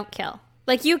maybe don't kill.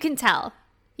 Like, you can tell.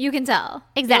 You can tell.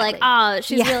 Exactly. You're like, oh,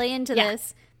 she's Yeah. really into Yeah.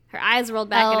 this. Her eyes rolled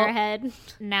back in Oh. her head.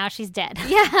 Now she's dead.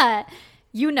 Yeah.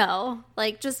 You know.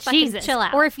 Like, just fucking Jesus. chill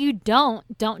out. Or if you don't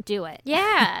do it.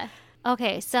 yeah.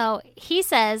 Okay, so he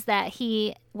says that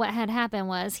what had happened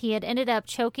was he had ended up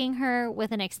choking her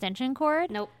with an extension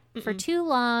cord. Nope. For too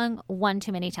long, one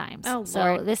too many times. Oh, so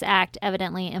Lord. this act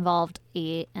evidently involved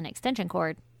an extension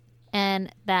cord,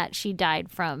 and that she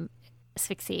died from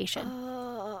asphyxiation.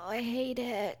 Oh, I hate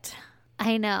it.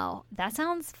 I know. That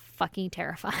sounds fucking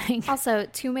terrifying. Also,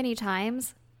 too many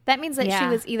times. That means that she Yeah.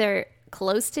 was either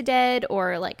close to dead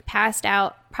or like passed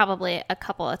out probably a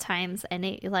couple of times, and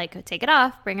they like take it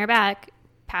off, bring her back,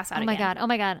 pass out Oh my again. God. Oh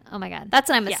my God. Oh my God. That's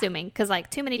what I'm Yeah. assuming, because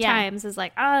like too many Yeah. times is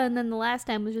like, and then the last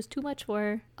time was just too much for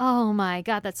her. Oh my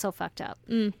God. That's so fucked up.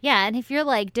 Yeah. And if you're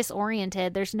like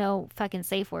disoriented, there's no fucking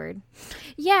safe word.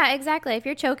 Yeah, exactly. If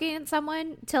you're choking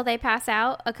someone till they pass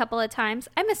out a couple of times,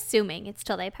 I'm assuming it's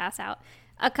till they pass out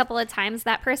a couple of times,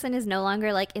 that person is no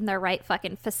longer like in their right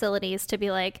fucking facilities to be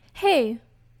like, hey,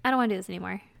 I don't want to do this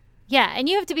anymore. Yeah. And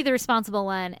you have to be the responsible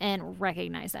one and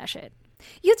recognize that shit.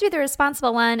 You have to be the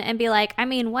responsible one and be like, I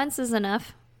mean, once is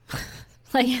enough.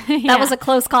 Like, Yeah. that was a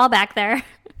close call back there.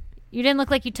 You didn't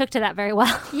look like you took to that very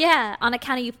well. Yeah, on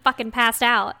account of you fucking passed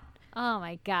out. Oh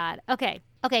my God. Okay.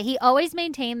 He always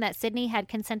maintained that Sydney had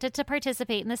consented to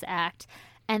participate in this act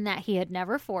and that he had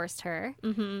never forced her.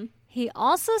 Mm-hmm. He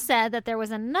also said that there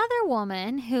was another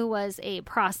woman who was a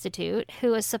prostitute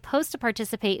who was supposed to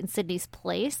participate in Sydney's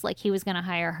place, like he was going to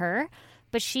hire her,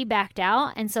 but she backed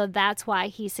out. And so that's why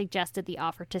he suggested the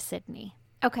offer to Sydney.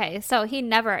 Okay, so he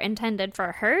never intended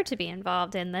for her to be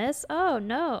involved in this. Oh,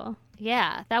 no.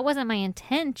 Yeah, that wasn't my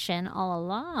intention all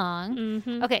along.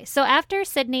 Okay, so after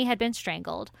Sydney had been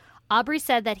strangled, Aubrey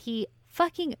said that he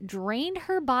fucking drained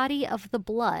her body of the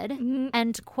blood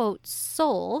and, quote,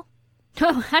 soul.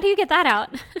 Oh, how do you get that out?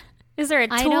 Is there a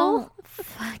tool? I don't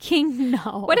fucking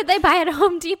know. What did they buy at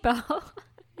Home Depot?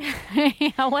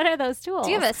 Yeah, what are those tools?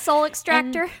 Do you have a soul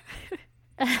extractor?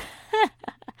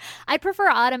 I prefer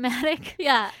automatic.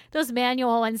 Yeah. Those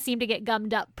manual ones seem to get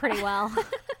gummed up pretty well.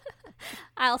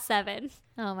 Aisle 7.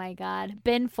 Oh my God.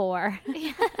 Bin 4.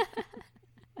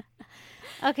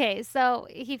 Okay, so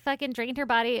he fucking drained her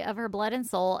body of her blood and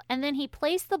soul, and then he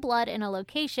placed the blood in a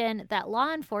location that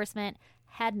law enforcement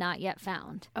had not yet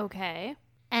found. Okay.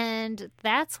 And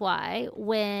that's why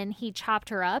when he chopped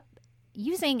her up,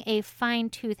 using a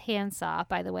fine-tooth handsaw,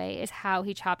 by the way, is how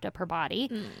he chopped up her body.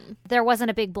 There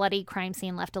wasn't a big bloody crime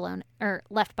scene left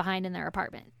behind in their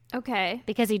apartment Okay.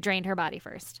 because he drained her body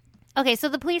first. Okay, so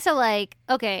the police are like,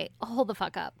 okay, hold the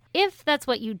fuck up. If that's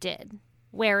what you did,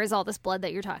 where is all this blood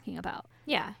that you're talking about?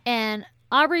 Yeah. And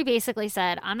Aubrey basically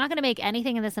said, I'm not going to make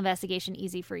anything in this investigation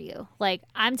easy for you. Like,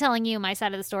 I'm telling you my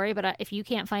side of the story, but if you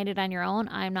can't find it on your own,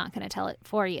 I'm not going to tell it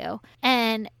for you.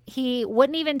 And he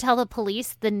wouldn't even tell the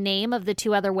police the name of the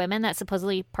 2 other women that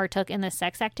supposedly partook in this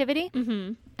sex activity.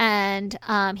 Mm-hmm.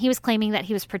 And he was claiming that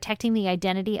he was protecting the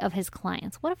identity of his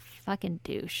clients. What a fucking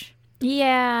douche.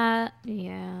 Yeah.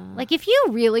 Like, if you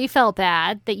really felt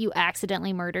bad that you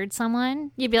accidentally murdered someone,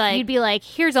 you'd be like,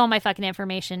 here's all my fucking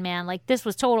information, man. Like, this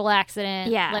was total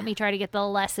accident. Yeah. Let me try to get the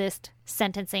lessest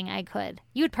sentencing I could.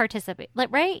 You would participate,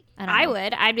 like, right? I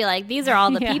would. I'd be like, these are all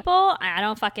the people. I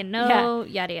don't fucking know.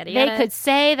 Yada, yada, yada. They could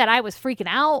say that I was freaking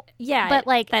out. Yeah. But,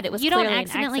 like, that it was you don't clearly an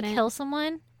accidentally accident. kill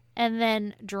someone and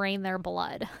then drain their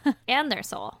blood. And their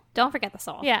soul. Don't forget the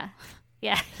soul. Yeah.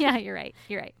 Yeah, you're right.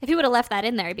 If you would have left that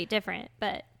in there, it'd be different.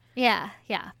 But Yeah.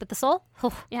 But the soul?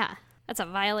 yeah, that's a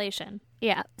violation.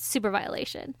 Yeah, super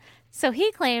violation. So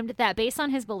he claimed that based on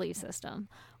his belief system,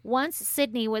 once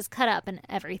Sydney was cut up and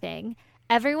everything,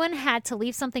 everyone had to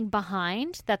leave something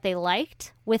behind that they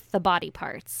liked with the body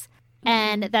parts.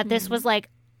 And that this was like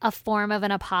a form of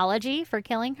an apology for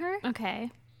killing her.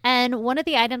 Okay. And one of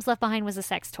the items left behind was a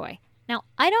sex toy. Now,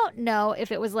 I don't know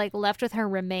if it was like left with her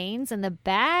remains in the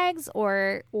bags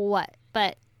or what,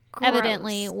 but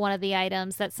evidently one of the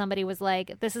items that somebody was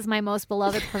like, this is my most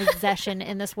beloved possession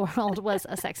in this world was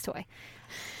a sex toy.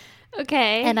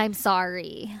 Okay. And I'm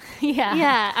sorry. Yeah.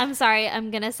 Yeah, I'm sorry. I'm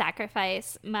going to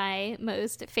sacrifice my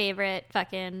most favorite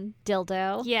fucking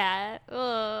Dildo. Yeah.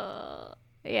 Ugh.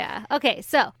 Yeah. Okay.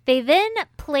 So they then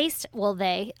placed,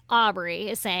 Aubrey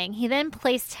is saying, he then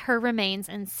placed her remains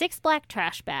in 6 black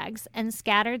trash bags and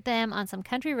scattered them on some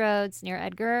country roads near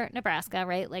Edgar, Nebraska,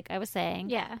 right? Like I was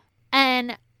saying. Yeah.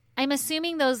 And I'm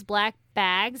assuming those black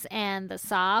bags and the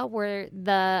saw were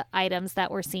the items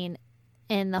that were seen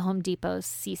in the Home Depot's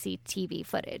CCTV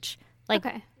footage. Like,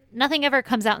 okay. Nothing ever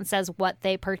comes out and says what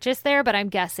they purchased there, but I'm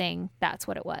guessing that's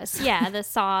what it was. Yeah, the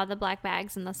saw, the black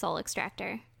bags, and the soul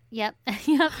extractor. Yep,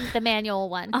 the manual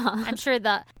one. Uh-huh. I'm sure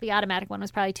the automatic one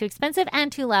was probably too expensive and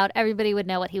too loud. Everybody would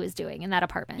know what he was doing in that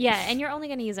apartment. Yeah, and you're only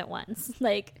going to use it once.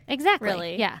 Like, exactly.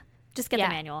 Really? Yeah. Just get the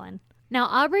manual one. Now,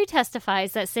 Aubrey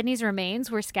testifies that Sydney's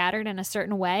remains were scattered in a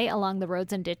certain way along the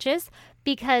roads and ditches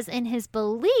because in his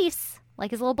beliefs,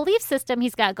 like his little belief system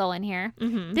he's got going here,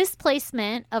 this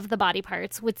placement of the body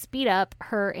parts would speed up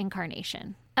her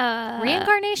incarnation.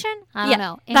 Reincarnation? I don't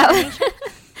know. Incarnation?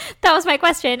 That was my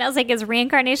question. I was like, is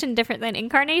reincarnation different than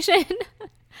incarnation?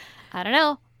 I don't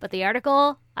know. But the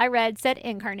article I read said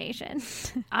incarnation.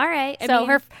 All right.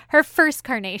 So her first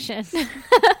carnation.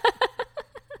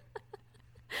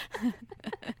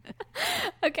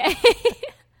 Okay.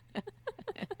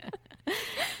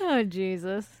 Oh,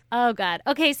 Jesus. Oh, God.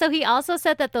 Okay, so he also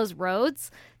said that those roads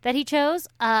that he chose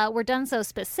were done so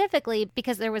specifically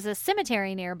because there was a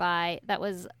cemetery nearby that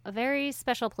was a very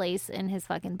special place in his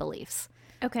fucking beliefs.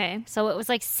 Okay. So it was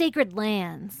like sacred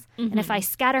lands. And if I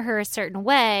scatter her a certain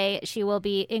way, she will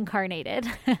be incarnated.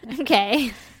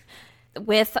 Okay.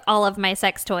 With all of my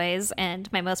sex toys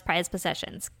and my most prized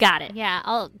possessions. Got it. Yeah,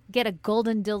 I'll get a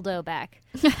golden dildo back.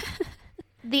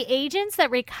 The agents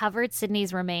that recovered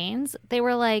Sydney's remains, they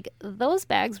were like, those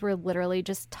bags were literally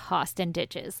just tossed in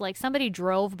ditches. Like somebody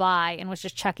drove by and was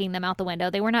just chucking them out the window.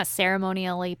 They were not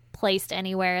ceremonially placed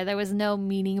anywhere. There was no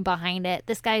meaning behind it.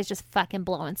 This guy is just fucking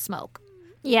blowing smoke.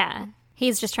 Yeah.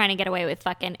 He's just trying to get away with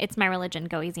fucking, it's my religion,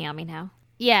 go easy on me now.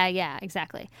 Yeah,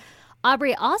 exactly.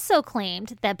 Aubrey also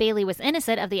claimed that Bailey was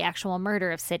innocent of the actual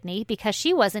murder of Sydney because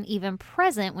she wasn't even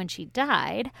present when she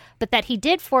died, but that he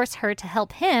did force her to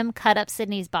help him cut up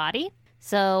Sydney's body.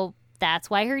 So that's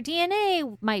why her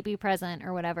DNA might be present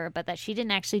or whatever, but that she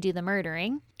didn't actually do the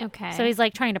murdering. Okay. So he's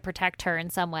like trying to protect her in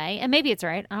some way. And maybe it's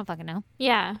right. I don't fucking know.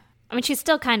 Yeah. I mean, she's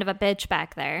still kind of a bitch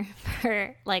back there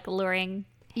for like luring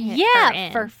her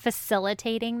in. For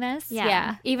facilitating this.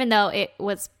 Yeah. Even though it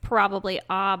was probably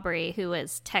Aubrey who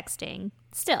was texting.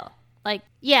 Still, like,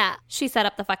 Yeah. she set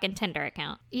up the fucking Tinder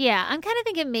account. Yeah, I'm kind of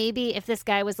thinking maybe if this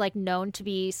guy was like known to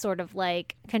be sort of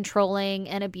like controlling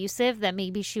and abusive, that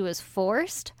maybe she was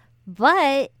forced.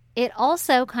 But it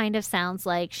also kind of sounds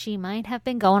like she might have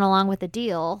been going along with the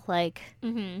deal. Like,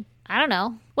 I don't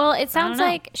know. Well, it sounds know.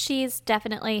 like she's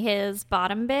definitely his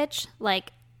bottom bitch.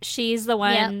 Like, she's the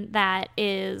one that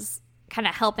is kind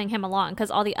of helping him along because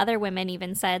all the other women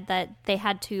even said that they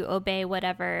had to obey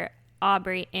whatever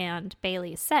Aubrey and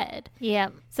Bailey said. Yeah.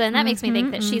 So then that makes me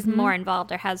think that she's more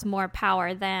involved or has more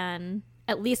power than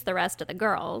at least the rest of the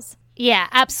girls. Yeah,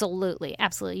 absolutely.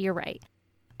 Absolutely. You're right.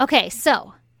 Okay,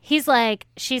 so he's like,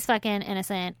 she's fucking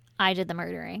innocent. I did the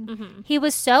murdering. He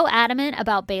was so adamant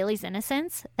about Bailey's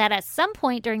innocence that at some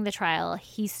point during the trial,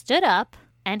 he stood up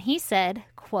and he said,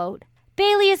 quote,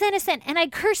 Bailey is innocent, and I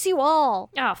curse you all.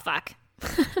 Oh, fuck.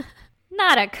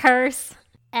 Not a curse.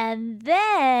 And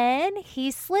then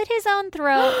he slit his own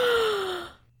throat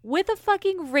with a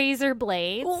fucking razor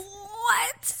blade.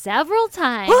 What? Several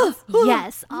times.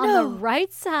 Yes, on No. the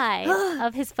right side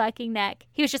of his fucking neck.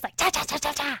 He was just like,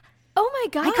 cha-cha-cha-cha-cha. Oh my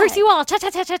god. I curse you all.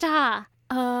 Cha-cha-cha-cha-cha.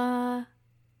 How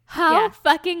Yeah.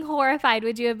 fucking horrified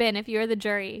would you have been if you were the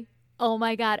jury? Oh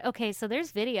my God. Okay, so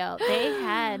there's video. They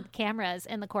had cameras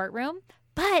in the courtroom,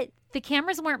 but the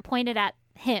cameras weren't pointed at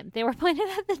him. They were pointed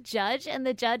at the judge, and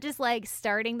the judge is like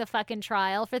starting the fucking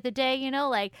trial for the day, you know,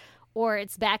 like, or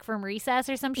it's back from recess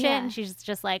or some shit. Yeah. And she's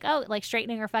just like, oh, like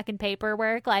straightening her fucking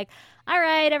paperwork. Like, all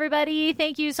right, everybody,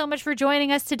 thank you so much for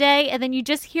joining us today. And then you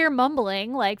just hear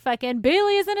mumbling like fucking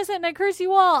Bailey is innocent and I curse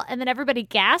you all. And then everybody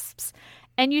gasps.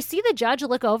 And you see the judge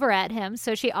look over at him.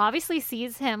 So she obviously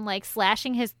sees him like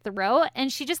slashing his throat.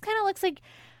 And she just kind of looks like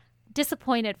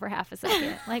disappointed for half a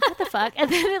second. Like, what the fuck?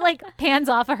 And then it like pans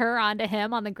off of her onto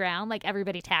him on the ground. Like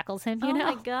everybody tackles him, you know?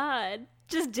 Oh my god.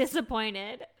 Just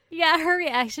disappointed. Yeah, her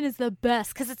reaction is the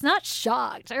best because it's not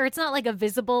shocked or it's not like a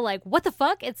visible, like, what the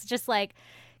fuck? It's just like,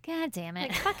 God damn it.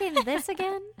 Like, fucking this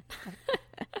again?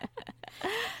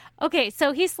 Okay,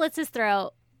 so he slits his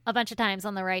throat a bunch of times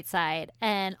on the right side,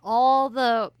 and all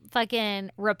the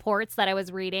fucking reports that I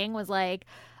was reading was like,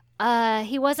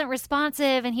 he wasn't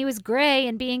responsive and he was gray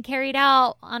and being carried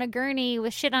out on a gurney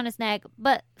with shit on his neck,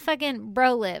 but fucking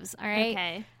bro lives, all right?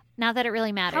 Okay. Not that it really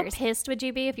How matters. pissed would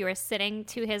you be if you were sitting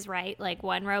to his right, like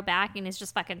one row back, and he's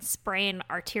just fucking spraying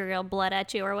arterial blood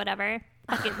at you or whatever?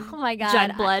 Fucking Oh my God.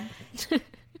 jug blood.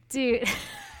 Dude.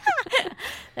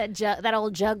 that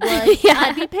old jug blood. Yeah.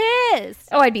 I'd be pissed.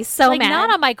 Oh, I'd be so Like, mad.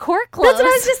 not on my court clothes. That's what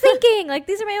I was just thinking. Like,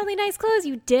 these are my only nice clothes,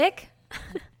 you dick.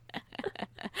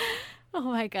 Oh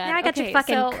my God. Now I got Okay, your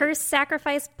fucking so- curse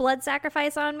sacrifice, blood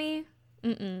sacrifice on me.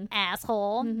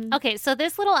 asshole. Okay, so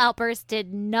this little outburst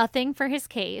did nothing for his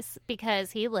case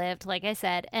because he lived, like I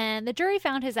said, and the jury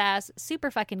found his ass super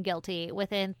fucking guilty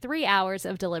within 3 hours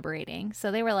of deliberating.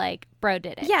 So they were like, bro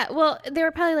did it. Yeah, well, they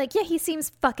were probably like, yeah, he seems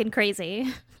fucking crazy.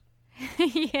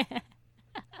 Yeah.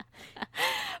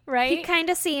 Right? He kind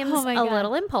of seems Oh my a God.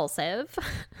 little impulsive.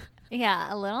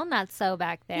 Yeah, a little nutso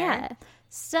back there. Yeah.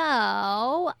 So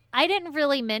I didn't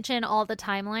really mention all the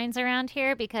timelines around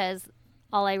here because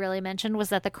all I really mentioned was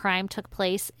that the crime took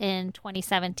place in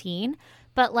 2017.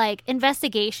 But like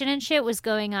investigation and shit was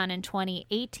going on in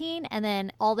 2018. And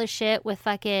then all this shit with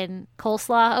fucking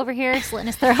coleslaw over here slitting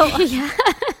his throat. Yeah.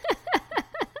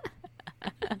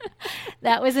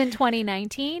 That was in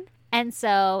 2019. And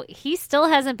so he still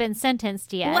hasn't been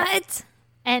sentenced yet. What?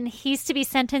 And he's to be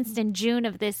sentenced in June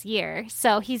of this year.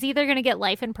 So he's either going to get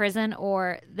life in prison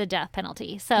or the death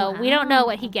penalty. So we don't know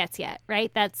what he gets yet, right?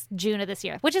 That's June of this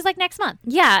year, which is like next month.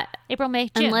 Yeah. April, May,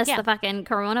 June. Unless Yeah. the fucking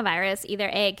coronavirus either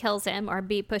A, kills him, or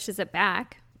B, pushes it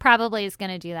back. Probably is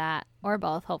going to do that, or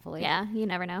both, hopefully. Yeah, you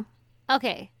never know.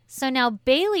 Okay, so now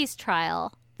Bailey's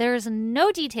trial, there's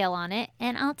no detail on it,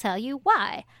 and I'll tell you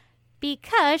why.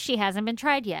 Because she hasn't been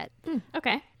tried yet.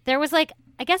 Okay. There was like,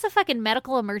 I guess, a fucking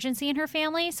medical emergency in her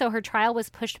family, so her trial was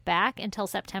pushed back until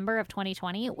September of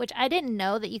 2020, which I didn't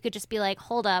know that you could just be like,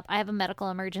 hold up, I have a medical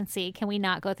emergency. Can we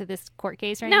not go through this court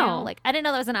case right No. now? Like, I didn't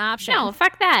know that was an option. No,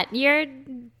 fuck that.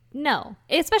 No.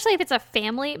 Especially if it's a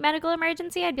family medical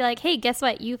emergency, I'd be like, hey, guess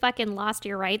what? You fucking lost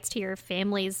your rights to your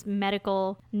family's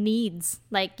medical needs.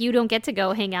 Like, you don't get to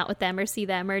go hang out with them or see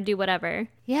them or do whatever.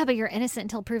 Yeah, but you're innocent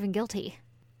until proven guilty.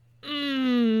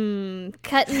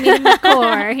 Cutting me in the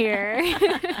core here.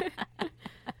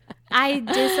 I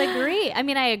disagree. I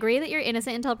mean, I agree that you're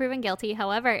innocent until proven guilty.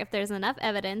 However, if there's enough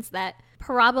evidence that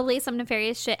probably some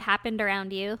nefarious shit happened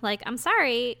around you, like, I'm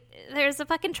sorry, there's a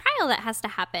fucking trial that has to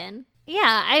happen.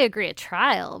 Yeah, I agree, a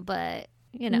trial, but,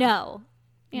 you know. No.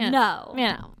 You know,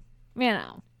 No. You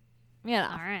know.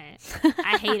 All right.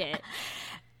 I hate it.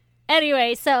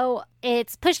 Anyway, so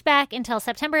it's pushed back until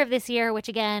September of this year, which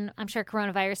again, I'm sure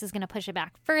coronavirus is going to push it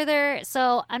back further.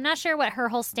 So I'm not sure what her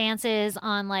whole stance is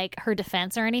on like her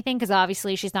defense or anything, because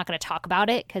obviously she's not going to talk about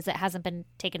it because it hasn't been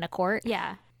taken to court.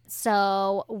 Yeah.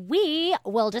 So we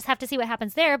will just have to see what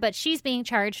happens there. But she's being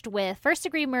charged with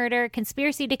first-degree murder,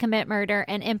 conspiracy to commit murder,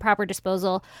 and improper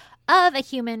disposal of a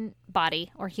human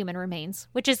body or human remains,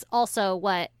 which is also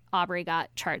what Aubrey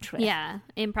got charged with. Yeah.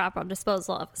 Improper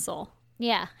disposal of a soul.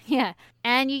 Yeah.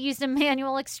 And you used a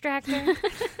manual extractor?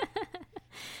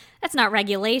 That's not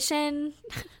regulation.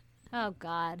 Oh,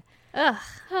 God. Ugh.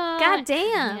 God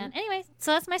damn. Man. Anyway,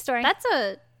 so that's my story. That's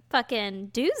a fucking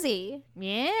doozy.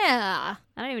 Yeah.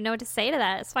 I don't even know what to say to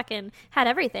that. It's fucking had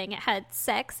everything. It had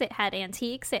sex. It had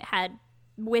antiques. It had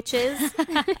witches.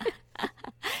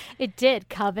 It did.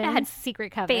 Coven. It had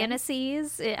secret coven.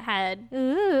 Fantasies. It had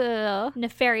Ooh.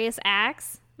 nefarious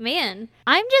acts. Man.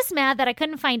 I'm just mad that I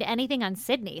couldn't find anything on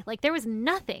Sydney. Like, there was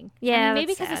nothing. Yeah, I mean, maybe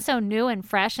that's because sad. it's so new and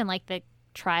fresh and, like, the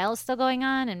trial is still going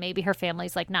on and maybe her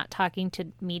family's, like, not talking to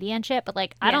media and shit. But,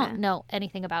 like, I Yeah. don't know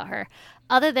anything about her.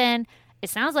 Other than it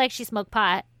sounds like she smoked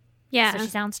pot. Yeah. So she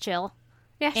sounds chill.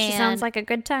 Yeah, she And sounds like a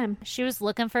good time. She was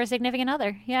looking for a significant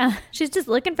other. Yeah. She's just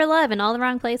looking for love in all the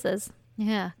wrong places.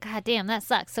 Yeah. God damn, that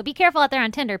sucks. So be careful out there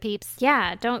on Tinder, peeps.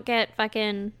 Yeah, don't get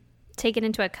fucking taken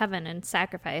into a coven and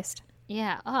sacrificed.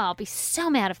 Yeah. Oh, I'll be so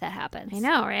mad if that happens. I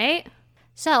know, right?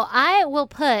 So I will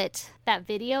put that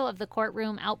video of the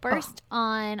courtroom outburst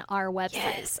on our website.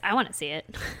 Yes, I want to see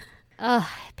it. Ugh,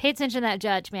 pay attention to that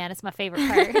judge, man. It's my favorite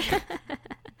part.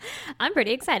 I'm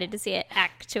pretty excited to see it,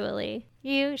 actually.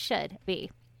 You should be.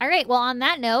 All right. Well, on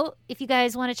that note, if you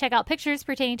guys want to check out pictures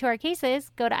pertaining to our cases,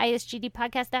 go to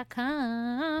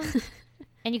isgdpodcast.com.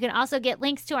 And you can also get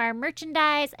links to our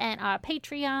merchandise and our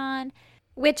Patreon.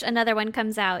 Which another one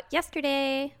comes out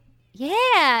yesterday.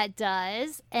 Yeah, it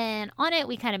does. And on it,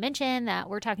 we kind of mentioned that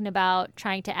we're talking about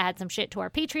trying to add some shit to our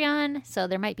Patreon. So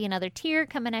there might be another tier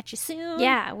coming at you soon.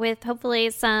 Yeah, with hopefully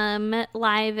some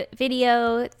live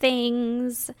video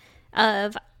things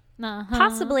of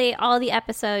possibly all the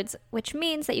episodes, which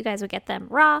means that you guys would get them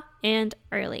raw and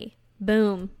early.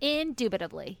 Boom.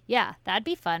 Indubitably. Yeah, that'd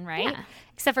be fun, right? Yeah.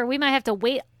 Except for we might have to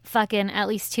wait fucking at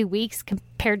least 2 weeks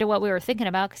compared to what we were thinking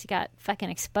about because you got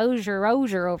fucking exposure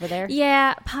over there.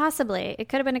 Yeah, possibly. It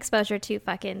could have been exposure to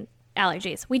fucking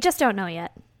allergies. We just don't know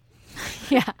yet.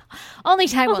 Yeah. Only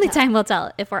time will Only tell. time will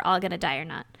tell if we're all going to die or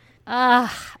not.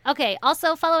 Okay.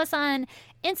 Also, follow us on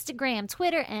Instagram,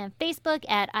 Twitter, and Facebook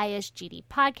at ISGD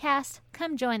Podcast.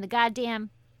 Come join the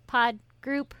goddamn pod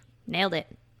group Nailed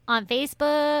it. on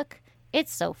Facebook.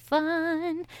 It's so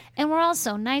fun. And we're all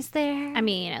so nice there. I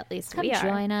mean, at least Come we are.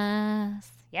 join us.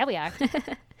 Yeah, we are.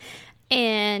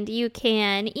 And you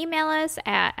can email us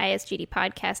at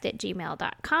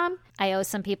isgdpodcast@gmail.com. I owe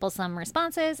some people some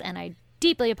responses, and I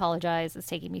deeply apologize. It's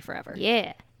taking me forever.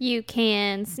 Yeah. You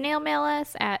can snail mail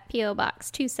us at P.O.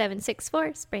 Box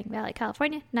 2764, Spring Valley,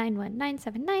 California,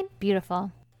 91979.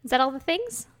 Beautiful. Is that all the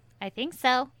things? I think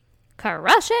so.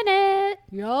 Crushing it.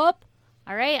 Yup.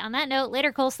 All right. On that note,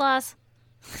 later, coleslaws.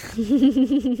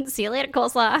 See you later,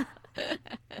 coleslaw.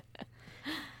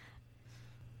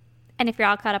 And if you're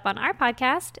all caught up on our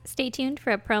podcast, stay tuned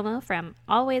for a promo from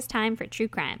Always Time for True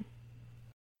Crime.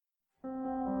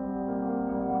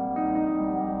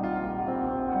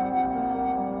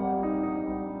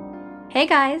 Hey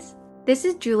guys, this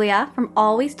is Julia from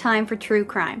Always Time for True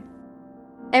Crime.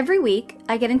 Every week,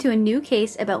 I get into a new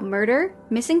case about murder,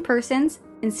 missing persons,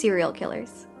 and serial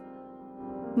killers.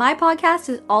 My podcast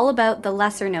is all about the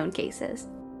lesser known cases.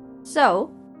 So,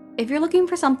 if you're looking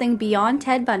for something beyond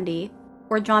Ted Bundy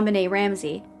or JonBenet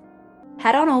Ramsey,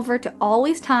 head on over to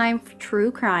Always Time for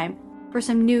True Crime for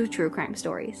some new true crime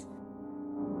stories.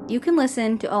 You can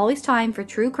listen to Always Time for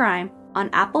True Crime on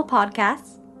Apple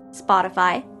Podcasts,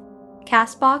 Spotify,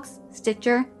 Castbox,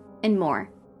 Stitcher, and more.